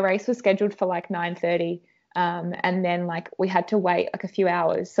 So my race was scheduled for like 9:30, and then like we had to wait like a few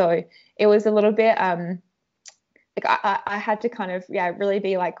hours. So it was a little bit like I had to kind of really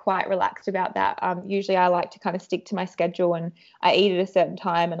be like quite relaxed about that. Usually I like to kind of stick to my schedule, and I eat at a certain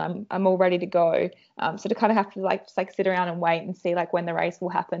time, and I'm all ready to go. So to kind of have to like just like sit around and wait and see like when the race will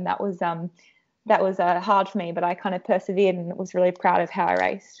happen, that was hard for me, but I kind of persevered and was really proud of how I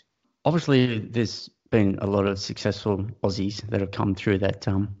raced. Obviously, there's been a lot of successful Aussies that have come through that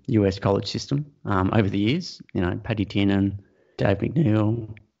US college system over the years. You know, Paddy Tiernan, Dave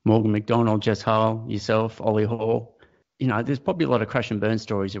McNeil, Morgan McDonald, Jess Hull, yourself, Ollie Hall. You know, there's probably a lot of crash and burn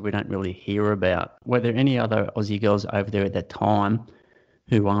stories that we don't really hear about. Were there any other Aussie girls over there at that time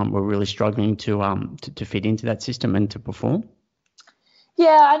who were really struggling to fit into that system and to perform?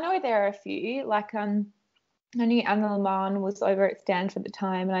 Yeah, I know there are a few. Like I knew Anna Lamar was over at Stanford at the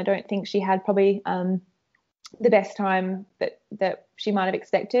time, and I don't think she had probably the best time that she might have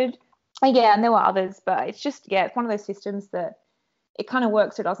expected. Yeah, and there were others, but it's just it's one of those systems that it kind of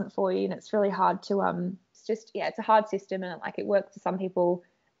works or doesn't for you, and it's really hard to it's a hard system, and it works for some people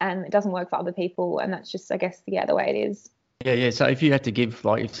and it doesn't work for other people, and that's just I guess the way it is. Yeah. So if you had to give,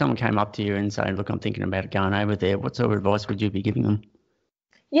 like, if someone came up to you and say, look, I'm thinking about going over there, what sort of advice would you be giving them?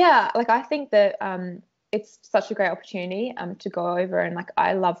 Yeah, like I think that it's such a great opportunity to go over, and like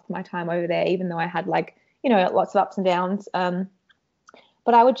I loved my time over there, even though I had like lots of ups and downs.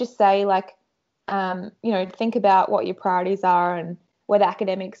 But I would just say like think about what your priorities are and whether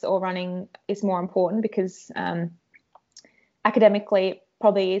academics or running is more important, because academically it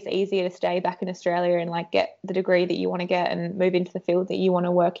probably is easier to stay back in Australia and like get the degree that you want to get and move into the field that you want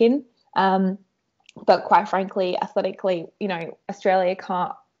to work in. But quite frankly, athletically, Australia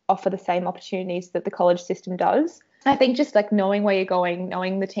can't offer the same opportunities that the college system does. I think just like knowing where you're going,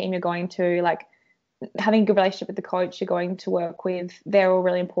 knowing the team you're going to, like having a good relationship with the coach you're going to work with, they're all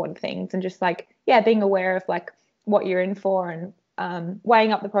really important things. And just like, being aware of like what you're in for and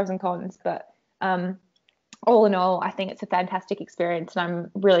weighing up the pros and cons. But all in all, I think it's a fantastic experience, and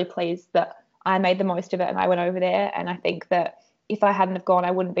I'm really pleased that I made the most of it and I went over there. And I think that if I hadn't have gone,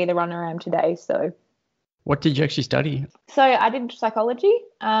 I wouldn't be the runner I am today. So what did you actually study? So I did psychology,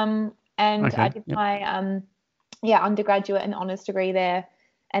 and Okay, I did my undergraduate and honours degree there,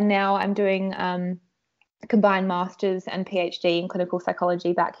 and now I'm doing combined masters and PhD in clinical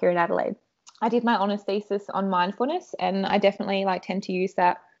psychology back here in Adelaide. I did my honours thesis on mindfulness, and I definitely like tend to use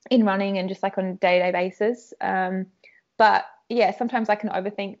that in running and just like on a day-to-day basis. But yeah, sometimes I can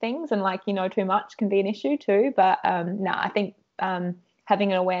overthink things, and like too much can be an issue too. But I think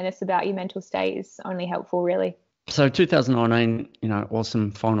having an awareness about your mental state is only helpful, really. So 2019,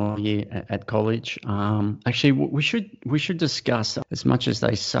 awesome final year at college. Actually, we should discuss, as much as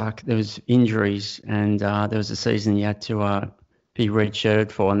they suck, there was injuries, and there was a season you had to be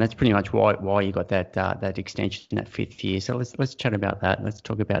redshirted for, and that's pretty much why you got that extension in that fifth year. So let's chat about that. Let's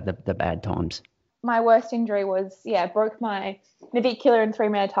talk about the bad times. My worst injury was broke my navicular and 3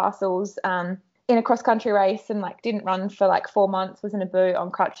 metatarsals in a cross country race, and like didn't run for like 4 months, was in a boot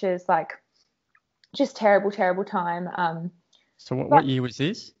on crutches, like just terrible time. So what year was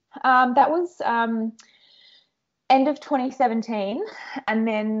this? That was end of 2017, and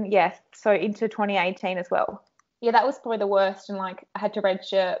then so into 2018 as well. Yeah, that was probably the worst, and like I had to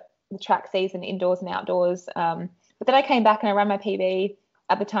redshirt the track season, indoors and outdoors. But then I came back and I ran my PB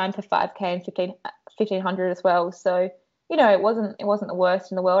at the time for 5K and 1500 as well. So it wasn't the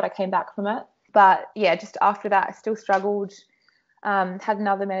worst in the world. I came back from it. But yeah, just after that, I still struggled. Had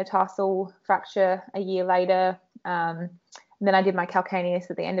another metatarsal fracture a year later. And then I did my calcaneus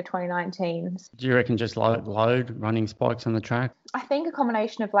at the end of 2019. Do you reckon just load running spikes on the track? I think a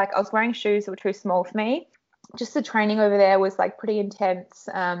combination of like I was wearing shoes that were too small for me. Just the training over there was like pretty intense.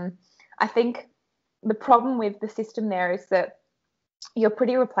 I think the problem with the system there is that you're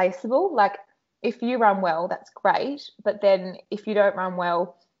pretty replaceable. Like if you run well, that's great. But then if you don't run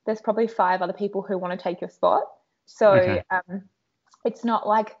well, there's probably 5 other people who want to take your spot. So Okay. It's not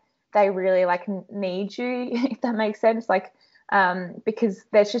like they really like need you, if that makes sense. Like because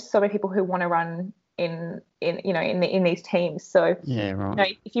there's just so many people who want to run in these teams. So yeah,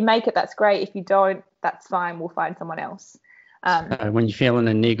 right. if you make it, that's great. If you don't, that's fine. We'll find someone else. When you're feeling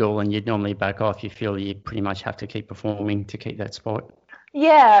a niggle and you'd normally back off, you feel you pretty much have to keep performing to keep that spot.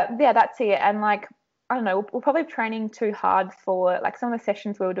 Yeah, that's it. And like, I don't know, we're probably training too hard for like some of the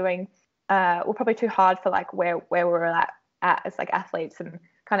sessions we were doing. Were probably too hard for like where we were at as like athletes and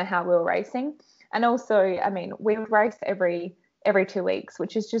kind of how we were racing. And also, I mean, we would race every 2 weeks,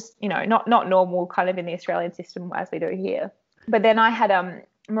 which is just not normal kind of in the Australian system as we do here. But then I had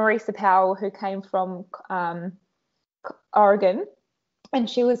Marisa Powell, who came from Oregon, and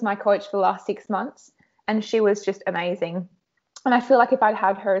she was my coach for the last 6 months, and she was just amazing. And I feel like if I'd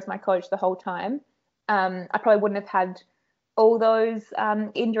had her as my coach the whole time, I probably wouldn't have had all those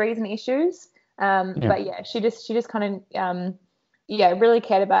injuries and issues. But yeah, she just kind of really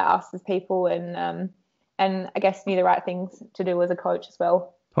cared about us as people, and I guess knew the right things to do as a coach as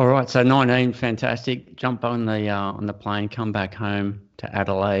well. All right, so 19, fantastic. Jump on the plane, come back home to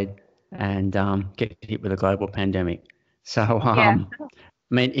Adelaide, and get hit with a global pandemic. So I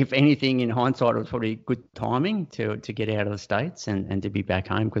mean, if anything, in hindsight, it was probably good timing to get out of the States and to be back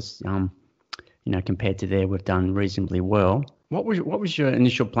home because, compared to there, we've done reasonably well. What was your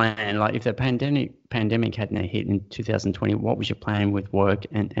initial plan? Like, if the pandemic hadn't hit in 2020, what was your plan with work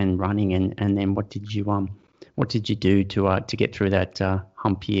and running, and then what did you do to get through that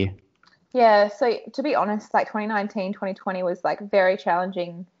hump year? Yeah, so to be honest, like 2019, 2020 was like a very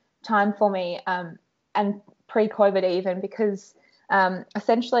challenging time for me, and pre-COVID even, because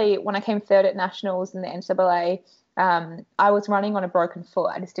essentially when I came third at nationals in the NCAA, I was running on a broken foot.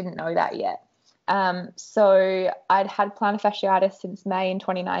 I just didn't know that yet. So I'd had plantar fasciitis since May in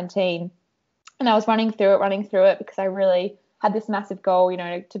 2019, and I was running through it because I really had this massive goal,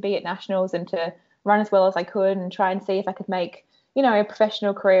 to be at nationals and to run as well as I could and try and see if I could make, a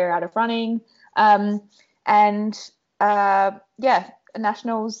professional career out of running.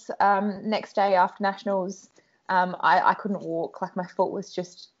 Nationals, next day after nationals, I couldn't walk. Like, my foot was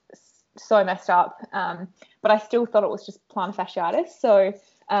just so messed up. But I still thought it was just plantar fasciitis. So,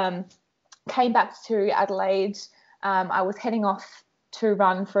 came back to Adelaide. I was heading off to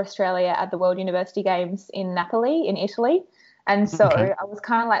run for Australia at the World University Games in Napoli in Italy. And so I was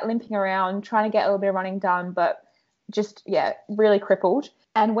kind of like limping around, trying to get a little bit of running done, but just, really crippled.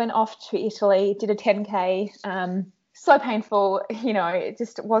 And went off to Italy, did a 10K. So painful, it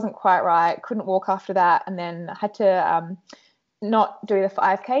just wasn't quite right. Couldn't walk after that. And then I had to not do the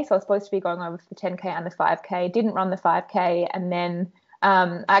 5K. So I was supposed to be going over the 10K and the 5K. Didn't run the 5K. And then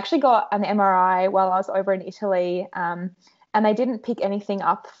I actually got an MRI while I was over in Italy, and they didn't pick anything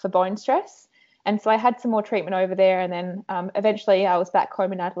up for bone stress. And so I had some more treatment over there, and then eventually I was back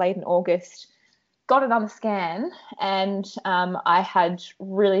home in Adelaide in August, got another scan, and I had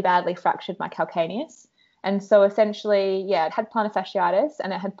really badly fractured my calcaneus. And so essentially, it had plantar fasciitis,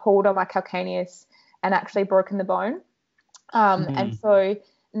 and it had pulled on my calcaneus and actually broken the bone. And so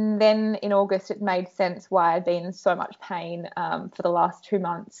then in August, it made sense why I'd been in so much pain for the last 2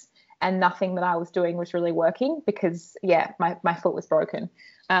 months, and nothing that I was doing was really working because, my foot was broken.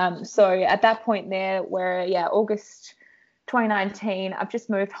 So at that point there, where, August 2019, I've just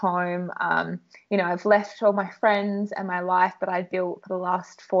moved home. I've left all my friends and my life that I'd built for the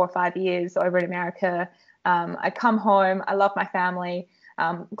last 4 or 5 years over in America. I come home. I love my family.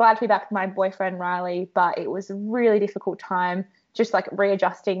 Glad to be back with my boyfriend, Riley, but it was a really difficult time, just like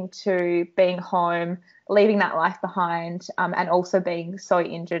readjusting to being home, leaving that life behind, and also being so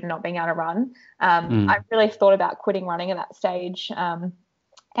injured and not being able to run. I really thought about quitting running at that stage. I'd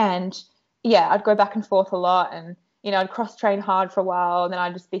go back and forth a lot, and, I'd cross train hard for a while, and then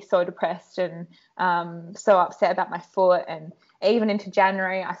I'd just be so depressed and so upset about my foot. And even into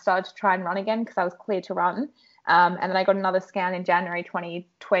January, I started to try and run again because I was clear to run. And then I got another scan in January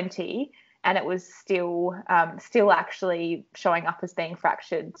 2020, and it was still actually showing up as being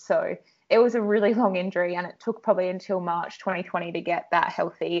fractured. So it was a really long injury, and it took probably until March 2020 to get that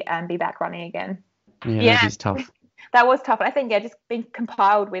healthy and be back running again. Yeah, that is tough. That was tough. And I think, just being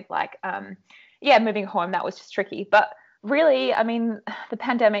compiled with moving home, that was just tricky. But really, I mean, the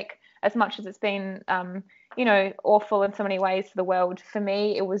pandemic, as much as it's been, awful in so many ways for the world, for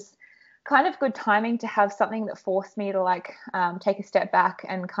me, it was kind of good timing to have something that forced me to take a step back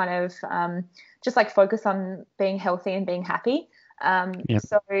and kind of just focus on being healthy and being happy.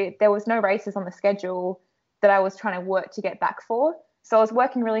 So there was no races on the schedule that I was trying to work to get back for. So I was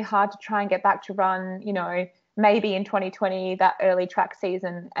working really hard to try and get back to run, maybe in 2020, that early track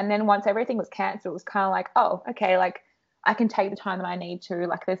season. And then once everything was cancelled, it was kind of like, oh, okay, I can take the time that I need to,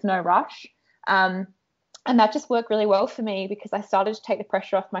 there's no rush. And that just worked really well for me because I started to take the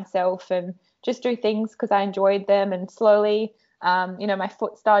pressure off myself and just do things because I enjoyed them. And slowly, my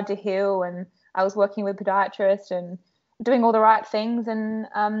foot started to heal, and I was working with a podiatrist and doing all the right things. And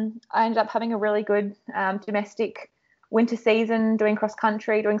I ended up having a really good domestic winter season, doing cross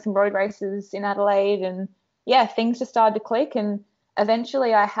country, doing some road races in Adelaide. And things just started to click. And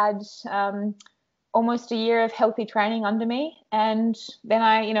eventually I had almost a year of healthy training under me. And then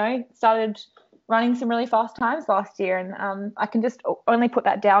I, started running some really fast times last year. And I can just only put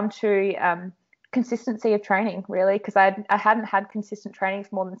that down to consistency of training, really, because I hadn't had consistent training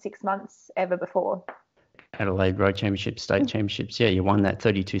for more than 6 months ever before. Adelaide Road Championships, State Championships, you won that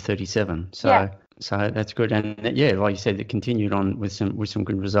 32-37. So that's good. And like you said, it continued on with some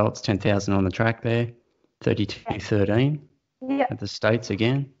good results, 10,000 on the track there. 32:13 Yeah. at the States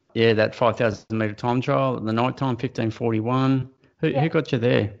again. Yeah, that 5,000 metre time trial at the night time, 15:41. Who got you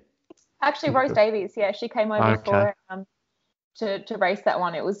there? Actually, Rose Davies. Yeah, she came over Okay. for to race that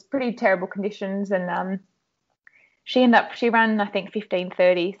one. It was pretty terrible conditions, and she ran I think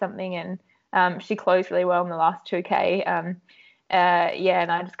 15:30 something, and she closed really well in the last 2K.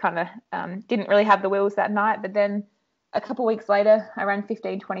 And I just kind of didn't really have the wheels that night. But then a couple of weeks later, I ran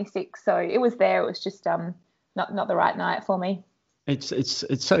 15:26, so it was there. It was just not the right night for me. It's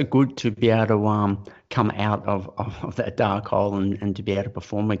so good to be able to come out of that dark hole and to be able to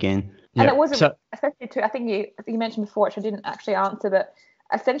perform again. And Yeah. it wasn't, especially too, I think you mentioned before, which I didn't actually answer, but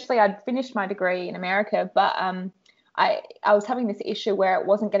essentially I'd finished my degree in America, but I was having this issue where it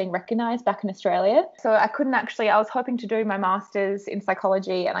wasn't getting recognised back in Australia. So I was hoping to do my master's in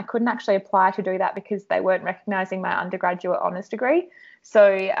psychology, and I couldn't actually apply to do that because they weren't recognising my undergraduate honours degree. So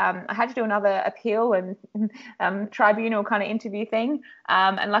I had to do another appeal and tribunal kind of interview thing.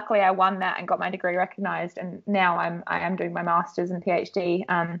 And luckily I won that and got my degree recognised. And now I am doing my master's and PhD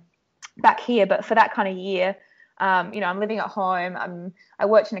back here. But for that kind of year, I'm living at home. I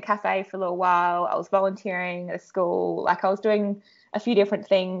worked in a cafe for a little while. I was volunteering at a school. Like I was doing a few different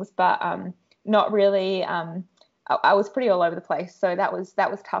things, but not really. I was pretty all over the place. So that was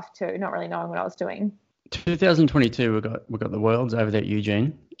tough too, not really knowing what I was doing. 2022, we got the Worlds over there at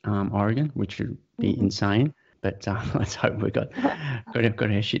Eugene, Oregon, which would be insane. But let's hope we got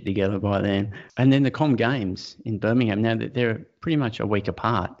our shit together by then. And then the Com Games in Birmingham. Now that they're pretty much a week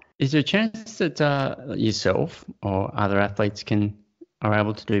apart, is there a chance that yourself or other athletes are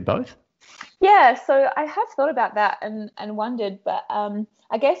able to do both? Yeah, so I have thought about that and wondered, but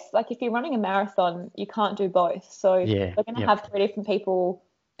I guess like if you're running a marathon, you can't do both. So we're going to have 3 different people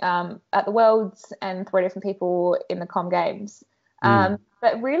at the Worlds and 3 different people in the Com Games.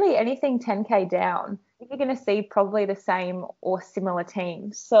 But really anything 10K down, you're going to see probably the same or similar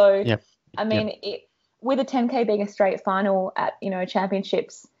teams. So, I mean, with a 10K being a straight final at,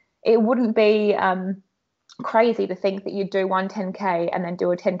 championships, it wouldn't be crazy to think that you'd do one 10K and then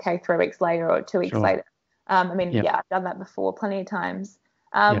do a 10K 3 weeks later or 2 weeks later. I've done that before plenty of times.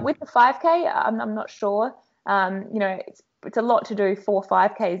 With the 5K, I'm not sure. It's a lot to do 4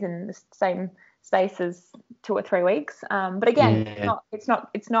 5Ks in the same space as 2 or 3 weeks. But again, it's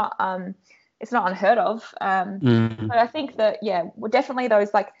not unheard of. But I think that definitely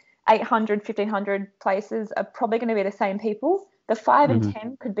those like 800, 1500 places are probably going to be the same people. The 5 and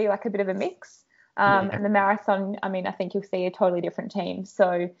 10 could be like a bit of a mix. And the marathon, I mean, I think you'll see a totally different team.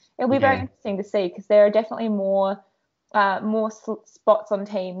 So it'll be very interesting to see because there are definitely more spots on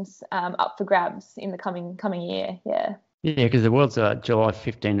teams up for grabs in the coming year. Yeah. Yeah, because the Worlds are July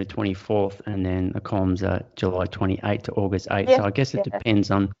 15 to 24th, and then the Coms are July 28 to August 8th. Yeah, so I guess it depends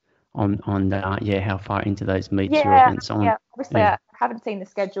on how far into those meets your events on. Yeah, obviously I haven't seen the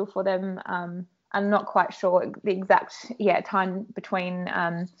schedule for them. I'm not quite sure the exact time between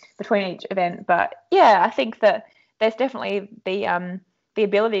each event, but I think that there's definitely the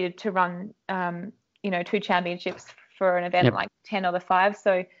ability to run 2 championships for an event like 10 or the 5.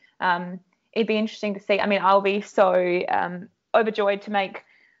 So it'd be interesting to see. I mean, I'll be so overjoyed to make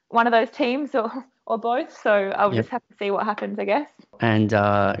one of those teams or both. So I'll just have to see what happens, I guess. And you've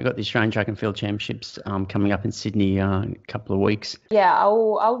got the Australian Track and Field Championships coming up in Sydney in a couple of weeks. Yeah,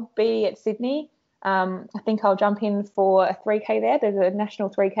 I'll be at Sydney. I think I'll jump in for a 3K there. There's a national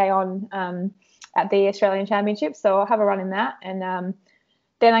 3K on at the Australian Championships, so I'll have a run in that. And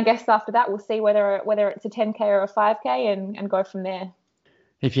then I guess after that we'll see whether it's a 10K or a 5K and go from there.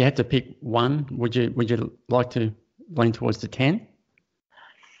 If you had to pick one, would you like to lean towards the 10?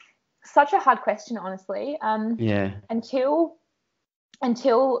 Such a hard question, honestly. Until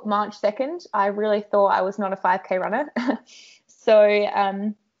March 2nd, I really thought I was not a 5K runner. So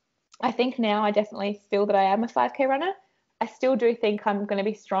I think now I definitely feel that I am a 5K runner. I still do think I'm going to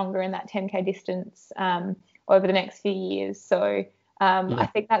be stronger in that 10K distance over the next few years. So I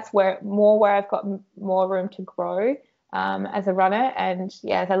think that's where I've got more room to grow as a runner, and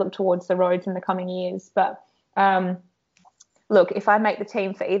as I look towards the roads in the coming years. But look, if I make the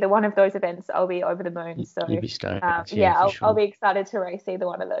team for either one of those events, I'll be over the moon. So you'll be stoked. I'll be excited to race either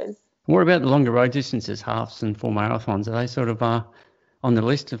one of those. What about the longer road distances, halves and full marathons? Are they sort of on the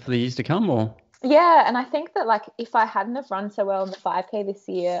list for the years to come, or? Yeah, and I think that like if I hadn't have run so well in the 5K this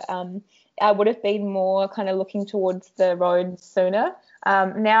year, I would have been more kind of looking towards the roads sooner.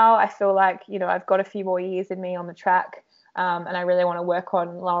 Now I feel like, I've got a few more years in me on the track, and I really want to work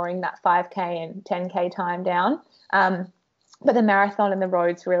on lowering that 5K and 10K time down. But the marathon and the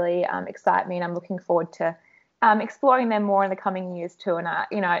roads really excite me, and I'm looking forward to exploring them more in the coming years too. And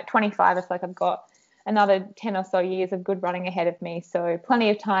at 25, I feel like I've got another 10 or so years of good running ahead of me. So plenty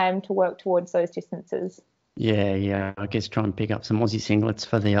of time to work towards those distances. Yeah. I guess try and pick up some Aussie singlets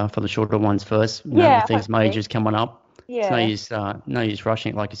for the shorter ones first. Yeah, With these hopefully. majors coming up. Yeah. It's no use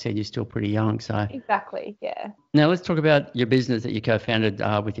rushing it. Like you said, you're still pretty young. So Exactly. Yeah. now let's talk about your business that you co-founded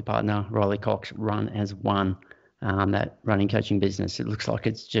with your partner Riley Cox, Run as One. That running coaching business. It looks like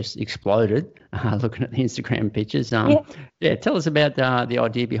it's just exploded. Looking at the Instagram pictures. Tell us about the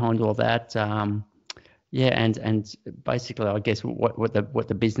idea behind all that. And basically, I guess what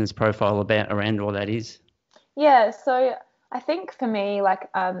the business profile around all that is. Yeah, so I think for me, like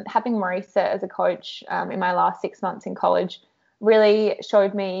having Marisa as a coach in my last 6 months in college really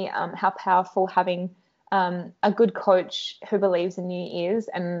showed me how powerful having a good coach who believes in you is,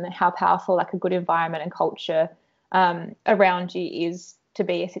 and how powerful like a good environment and culture around you is to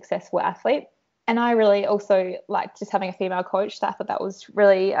be a successful athlete. And I really also liked just having a female coach. So I thought that was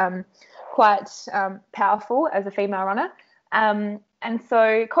really quite powerful as a female runner. And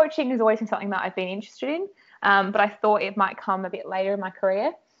so coaching has always been something that I've been interested in. But I thought it might come a bit later in my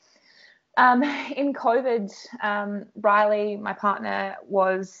career. In COVID, Riley, my partner,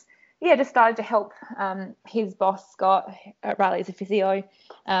 just started to help his boss, Scott. Riley's a physio.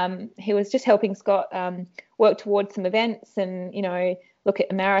 He was just helping Scott work towards some events and, look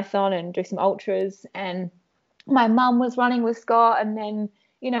at a marathon and do some ultras. And my mum was running with Scott, and then,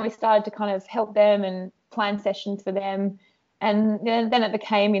 we started to kind of help them and plan sessions for them. And then it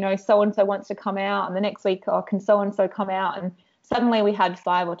became, so-and-so wants to come out, and the next week, can so-and-so come out? And suddenly we had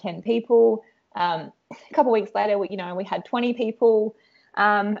 5 or 10 people. A couple of weeks later, we had 20 people.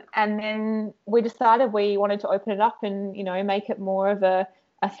 And then we decided we wanted to open it up and, make it more of a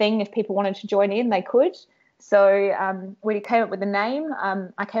thing. If people wanted to join in, they could. So we came up with the name.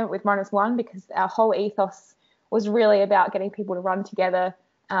 I came up with Run as One because our whole ethos was really about getting people to run together,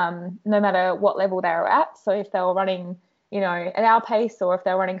 no matter what level they were at. So if they were running, at our pace, or if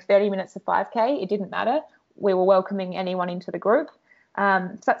they were running 30 minutes of 5K, it didn't matter. We were welcoming anyone into the group.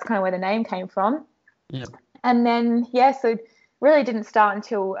 So that's kind of where the name came from. Yeah. And then, so really didn't start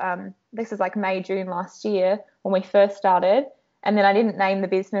until this was like May, June last year when we first started. And then I didn't name the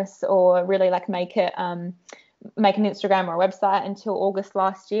business or really like make an Instagram or a website until August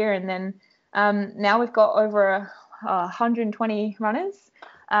last year. And then now we've got over 120 runners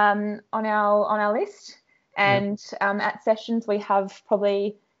on our list. And at sessions, we have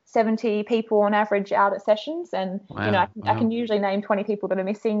probably 70 people on average out at sessions. And, wow. I can usually name 20 people that are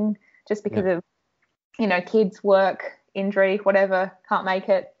missing just because of, kids, work, injury, whatever, can't make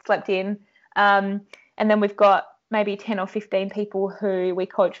it, slept in. And then we've got maybe 10 or 15 people who we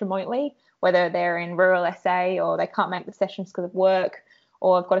coach remotely, whether they're in rural SA or they can't make the sessions because of work.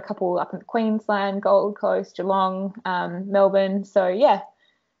 Or I've got a couple up in Queensland, Gold Coast, Geelong, Melbourne. So,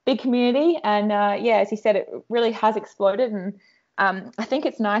 big community. And, as you said, it really has exploded. And I think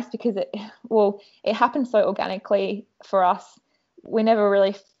it's nice because it happened so organically for us. We never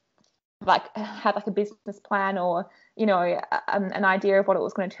really had a business plan or, an idea of what it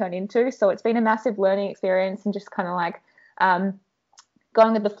was going to turn into. So it's been a massive learning experience and just kind of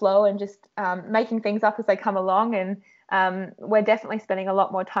going with the flow and just making things up as they come along. And we're definitely spending a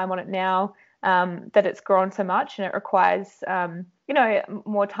lot more time on it now that it's grown so much, and it requires,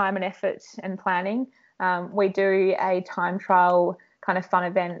 more time and effort and planning. We do a time trial kind of fun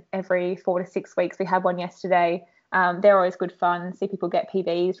event every 4 to 6 weeks. We had one yesterday. They're always good fun. See people get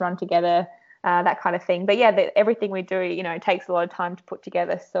PBs, run together, that kind of thing. But everything we do, takes a lot of time to put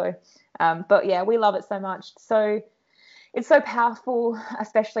together. So, we love it so much. So it's so powerful,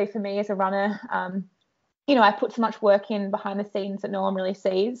 especially for me as a runner. I put so much work in behind the scenes that no one really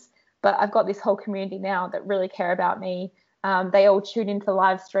sees, but I've got this whole community now that really care about me. They all tune into the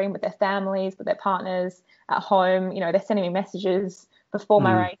live stream with their families, with their partners at home. They're sending me messages before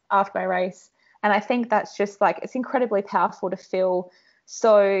my race, after my race. And I think that's just it's incredibly powerful to feel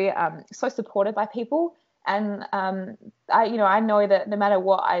so supported by people. And I know that no matter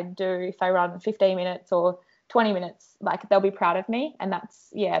what I do, if I run 15 minutes or 20 minutes, they'll be proud of me. And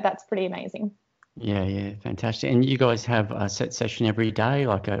that's pretty amazing. Yeah, fantastic. And you guys have a set session every day,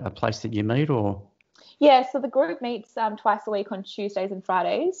 like a place that you meet, or? Yeah, so the group meets twice a week on Tuesdays and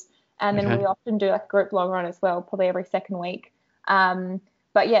Fridays. And then we often do a group long run as well, probably every second week.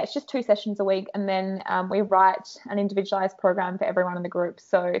 It's just 2 sessions a week. And then we write an individualized program for everyone in the group.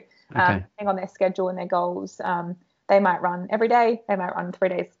 So depending on their schedule and their goals, they might run every day. They might run 3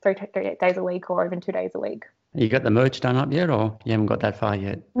 days a week, or even 2 days a week. You got the merch done up yet, or you haven't got that far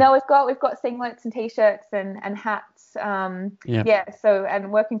yet? No, we've got singlets and t-shirts and hats. So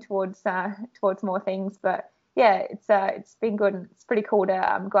and working towards more things, but yeah, it's been good. And it's pretty cool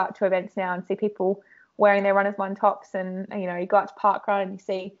to go out to events now and see people wearing their Runners One tops, and you go out to parkrun and you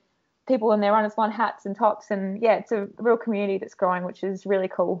see people in their Runners One hats and tops, and yeah, it's a real community that's growing, which is really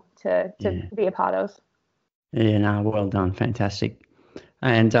cool to be a part of. Yeah, no, well done, fantastic.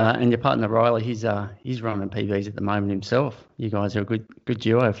 And your partner Riley, he's running PBs at the moment himself. You guys are a good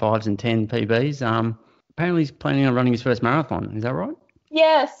duo, 5s and 10 PBs. Apparently he's planning on running his first marathon. Is that right?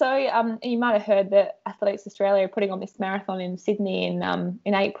 Yeah, so you might have heard that Athletics Australia are putting on this marathon in Sydney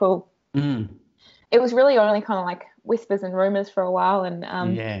in April. Mm. It was really only kind of like whispers and rumours for a while, and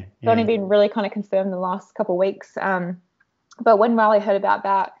it's only been really kind of confirmed the last couple of weeks. But when Riley heard about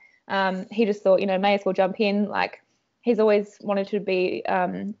that, he just thought, may as well jump in. Like, he's always wanted to be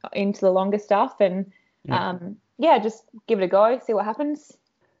into the longer stuff, and just give it a go, see what happens.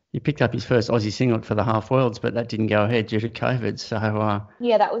 He picked up his first Aussie singlet for the half worlds, but that didn't go ahead due to COVID. So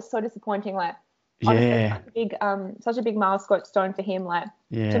that was so disappointing. Like, honestly, such a big milestone for him. Like,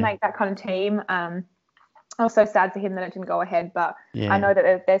 to make that kind of team. I was so sad for him that it didn't go ahead, but I know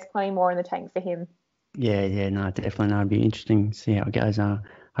that there's plenty more in the tank for him. Yeah, no, definitely. No, it'd be interesting to see how it goes.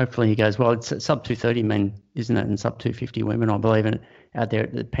 Hopefully he goes well. It's sub 230 men, isn't it? And sub 250 women, I believe, out there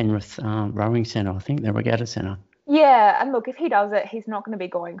at the Penrith Rowing Centre, I think, the Regatta Centre. Yeah, and look, if he does it, he's not going to be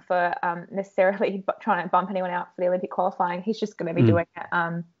going for necessarily trying to bump anyone out for the Olympic qualifying. He's just going to be doing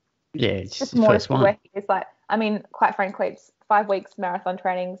it. It's just more first one. Where he is like, I mean, quite frankly, it's 5 weeks marathon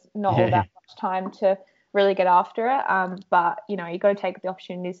training's not all that much time to really get after it. But you got to take the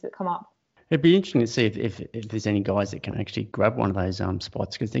opportunities that come up. It'd be interesting to see if there's any guys that can actually grab one of those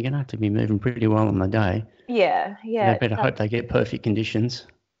spots, because they're going to have to be moving pretty well on the day. Yeah. They better hope they get perfect conditions.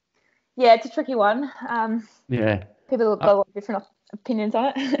 Yeah, it's a tricky one. People have got a lot of different opinions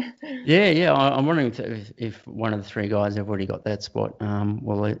on it. I'm wondering if one of the 3 guys have already got that spot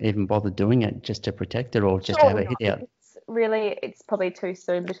will even bother doing it just to protect it, or just to have a hit out. It's probably too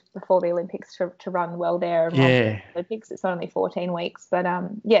soon before the Olympics to run well there. And the Olympics, it's only 14 weeks, but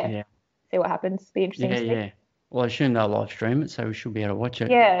see what happens. Be interesting to see. Well, I assume they'll live stream it, so we should be able to watch it.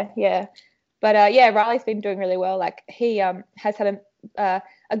 Yeah. But Riley's been doing really well. Like, he has had a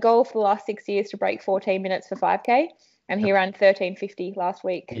goal for the last 6 years to break 14 minutes for 5K, and he ran 13:50 last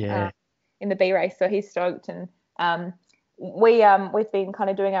week in the B race. So he's stoked, and we've been kind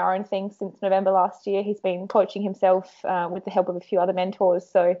of doing our own thing since November last year. He's been coaching himself with the help of a few other mentors.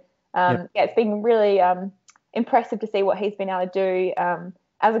 So it's been really impressive to see what he's been able to do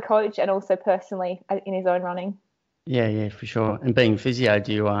as a coach and also personally in his own running. Yeah, for sure. And being physio,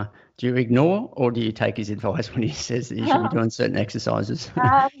 do you ignore, or do you take his advice when he says that you should be doing certain exercises?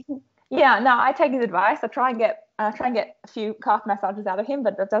 I take his advice. I try and get a few calf massages out of him,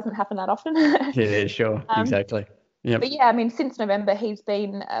 but that doesn't happen that often. Yeah, sure, exactly. Yep. But I mean, since November, he's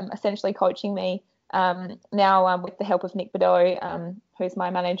been essentially coaching me now with the help of Nick Batt-Doyle, who's my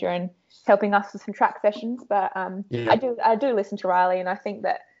manager, and helping us with some track sessions. But I do listen to Riley, and I think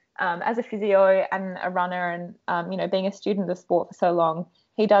that as a physio and a runner, and being a student of the sport for so long,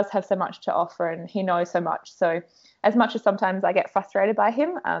 he does have so much to offer, and he knows so much. So as much as sometimes I get frustrated by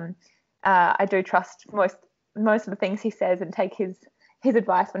him, I do trust most of the things he says and take his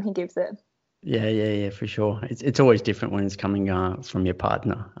advice when he gives it. Yeah, for sure. It's always different when it's coming from your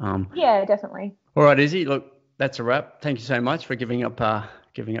partner. Yeah, definitely. All right, Izzy. Look, that's a wrap. Thank you so much for giving up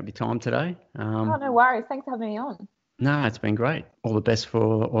your time today. No worries. Thanks for having me on. No, it's been great. All the best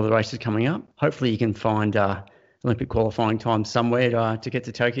for all the races coming up. Hopefully you can find Olympic qualifying time somewhere to get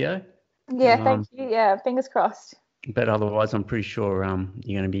to Tokyo. Yeah, thank you. Yeah, fingers crossed. But otherwise, I'm pretty sure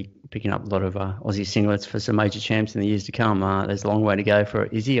you're going to be picking up a lot of Aussie singlets for some major champs in the years to come. There's a long way to go for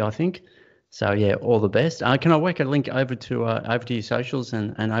Izzy, I think. So yeah, all the best. Can I work a link over to your socials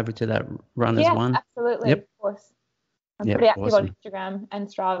and over to that Runners One? Yeah, absolutely. Yep. Of course. I'm pretty active on Instagram and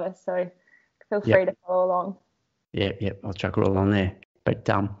Strava, so feel free to follow along. Yeah, I'll chuck it all on there. But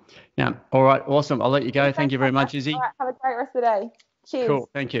all right, awesome. I'll let you go. Thank you very much, Izzy. All right, have a great rest of the day. Cheers. Cool.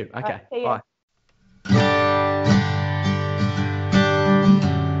 Thank you. Okay. Bye.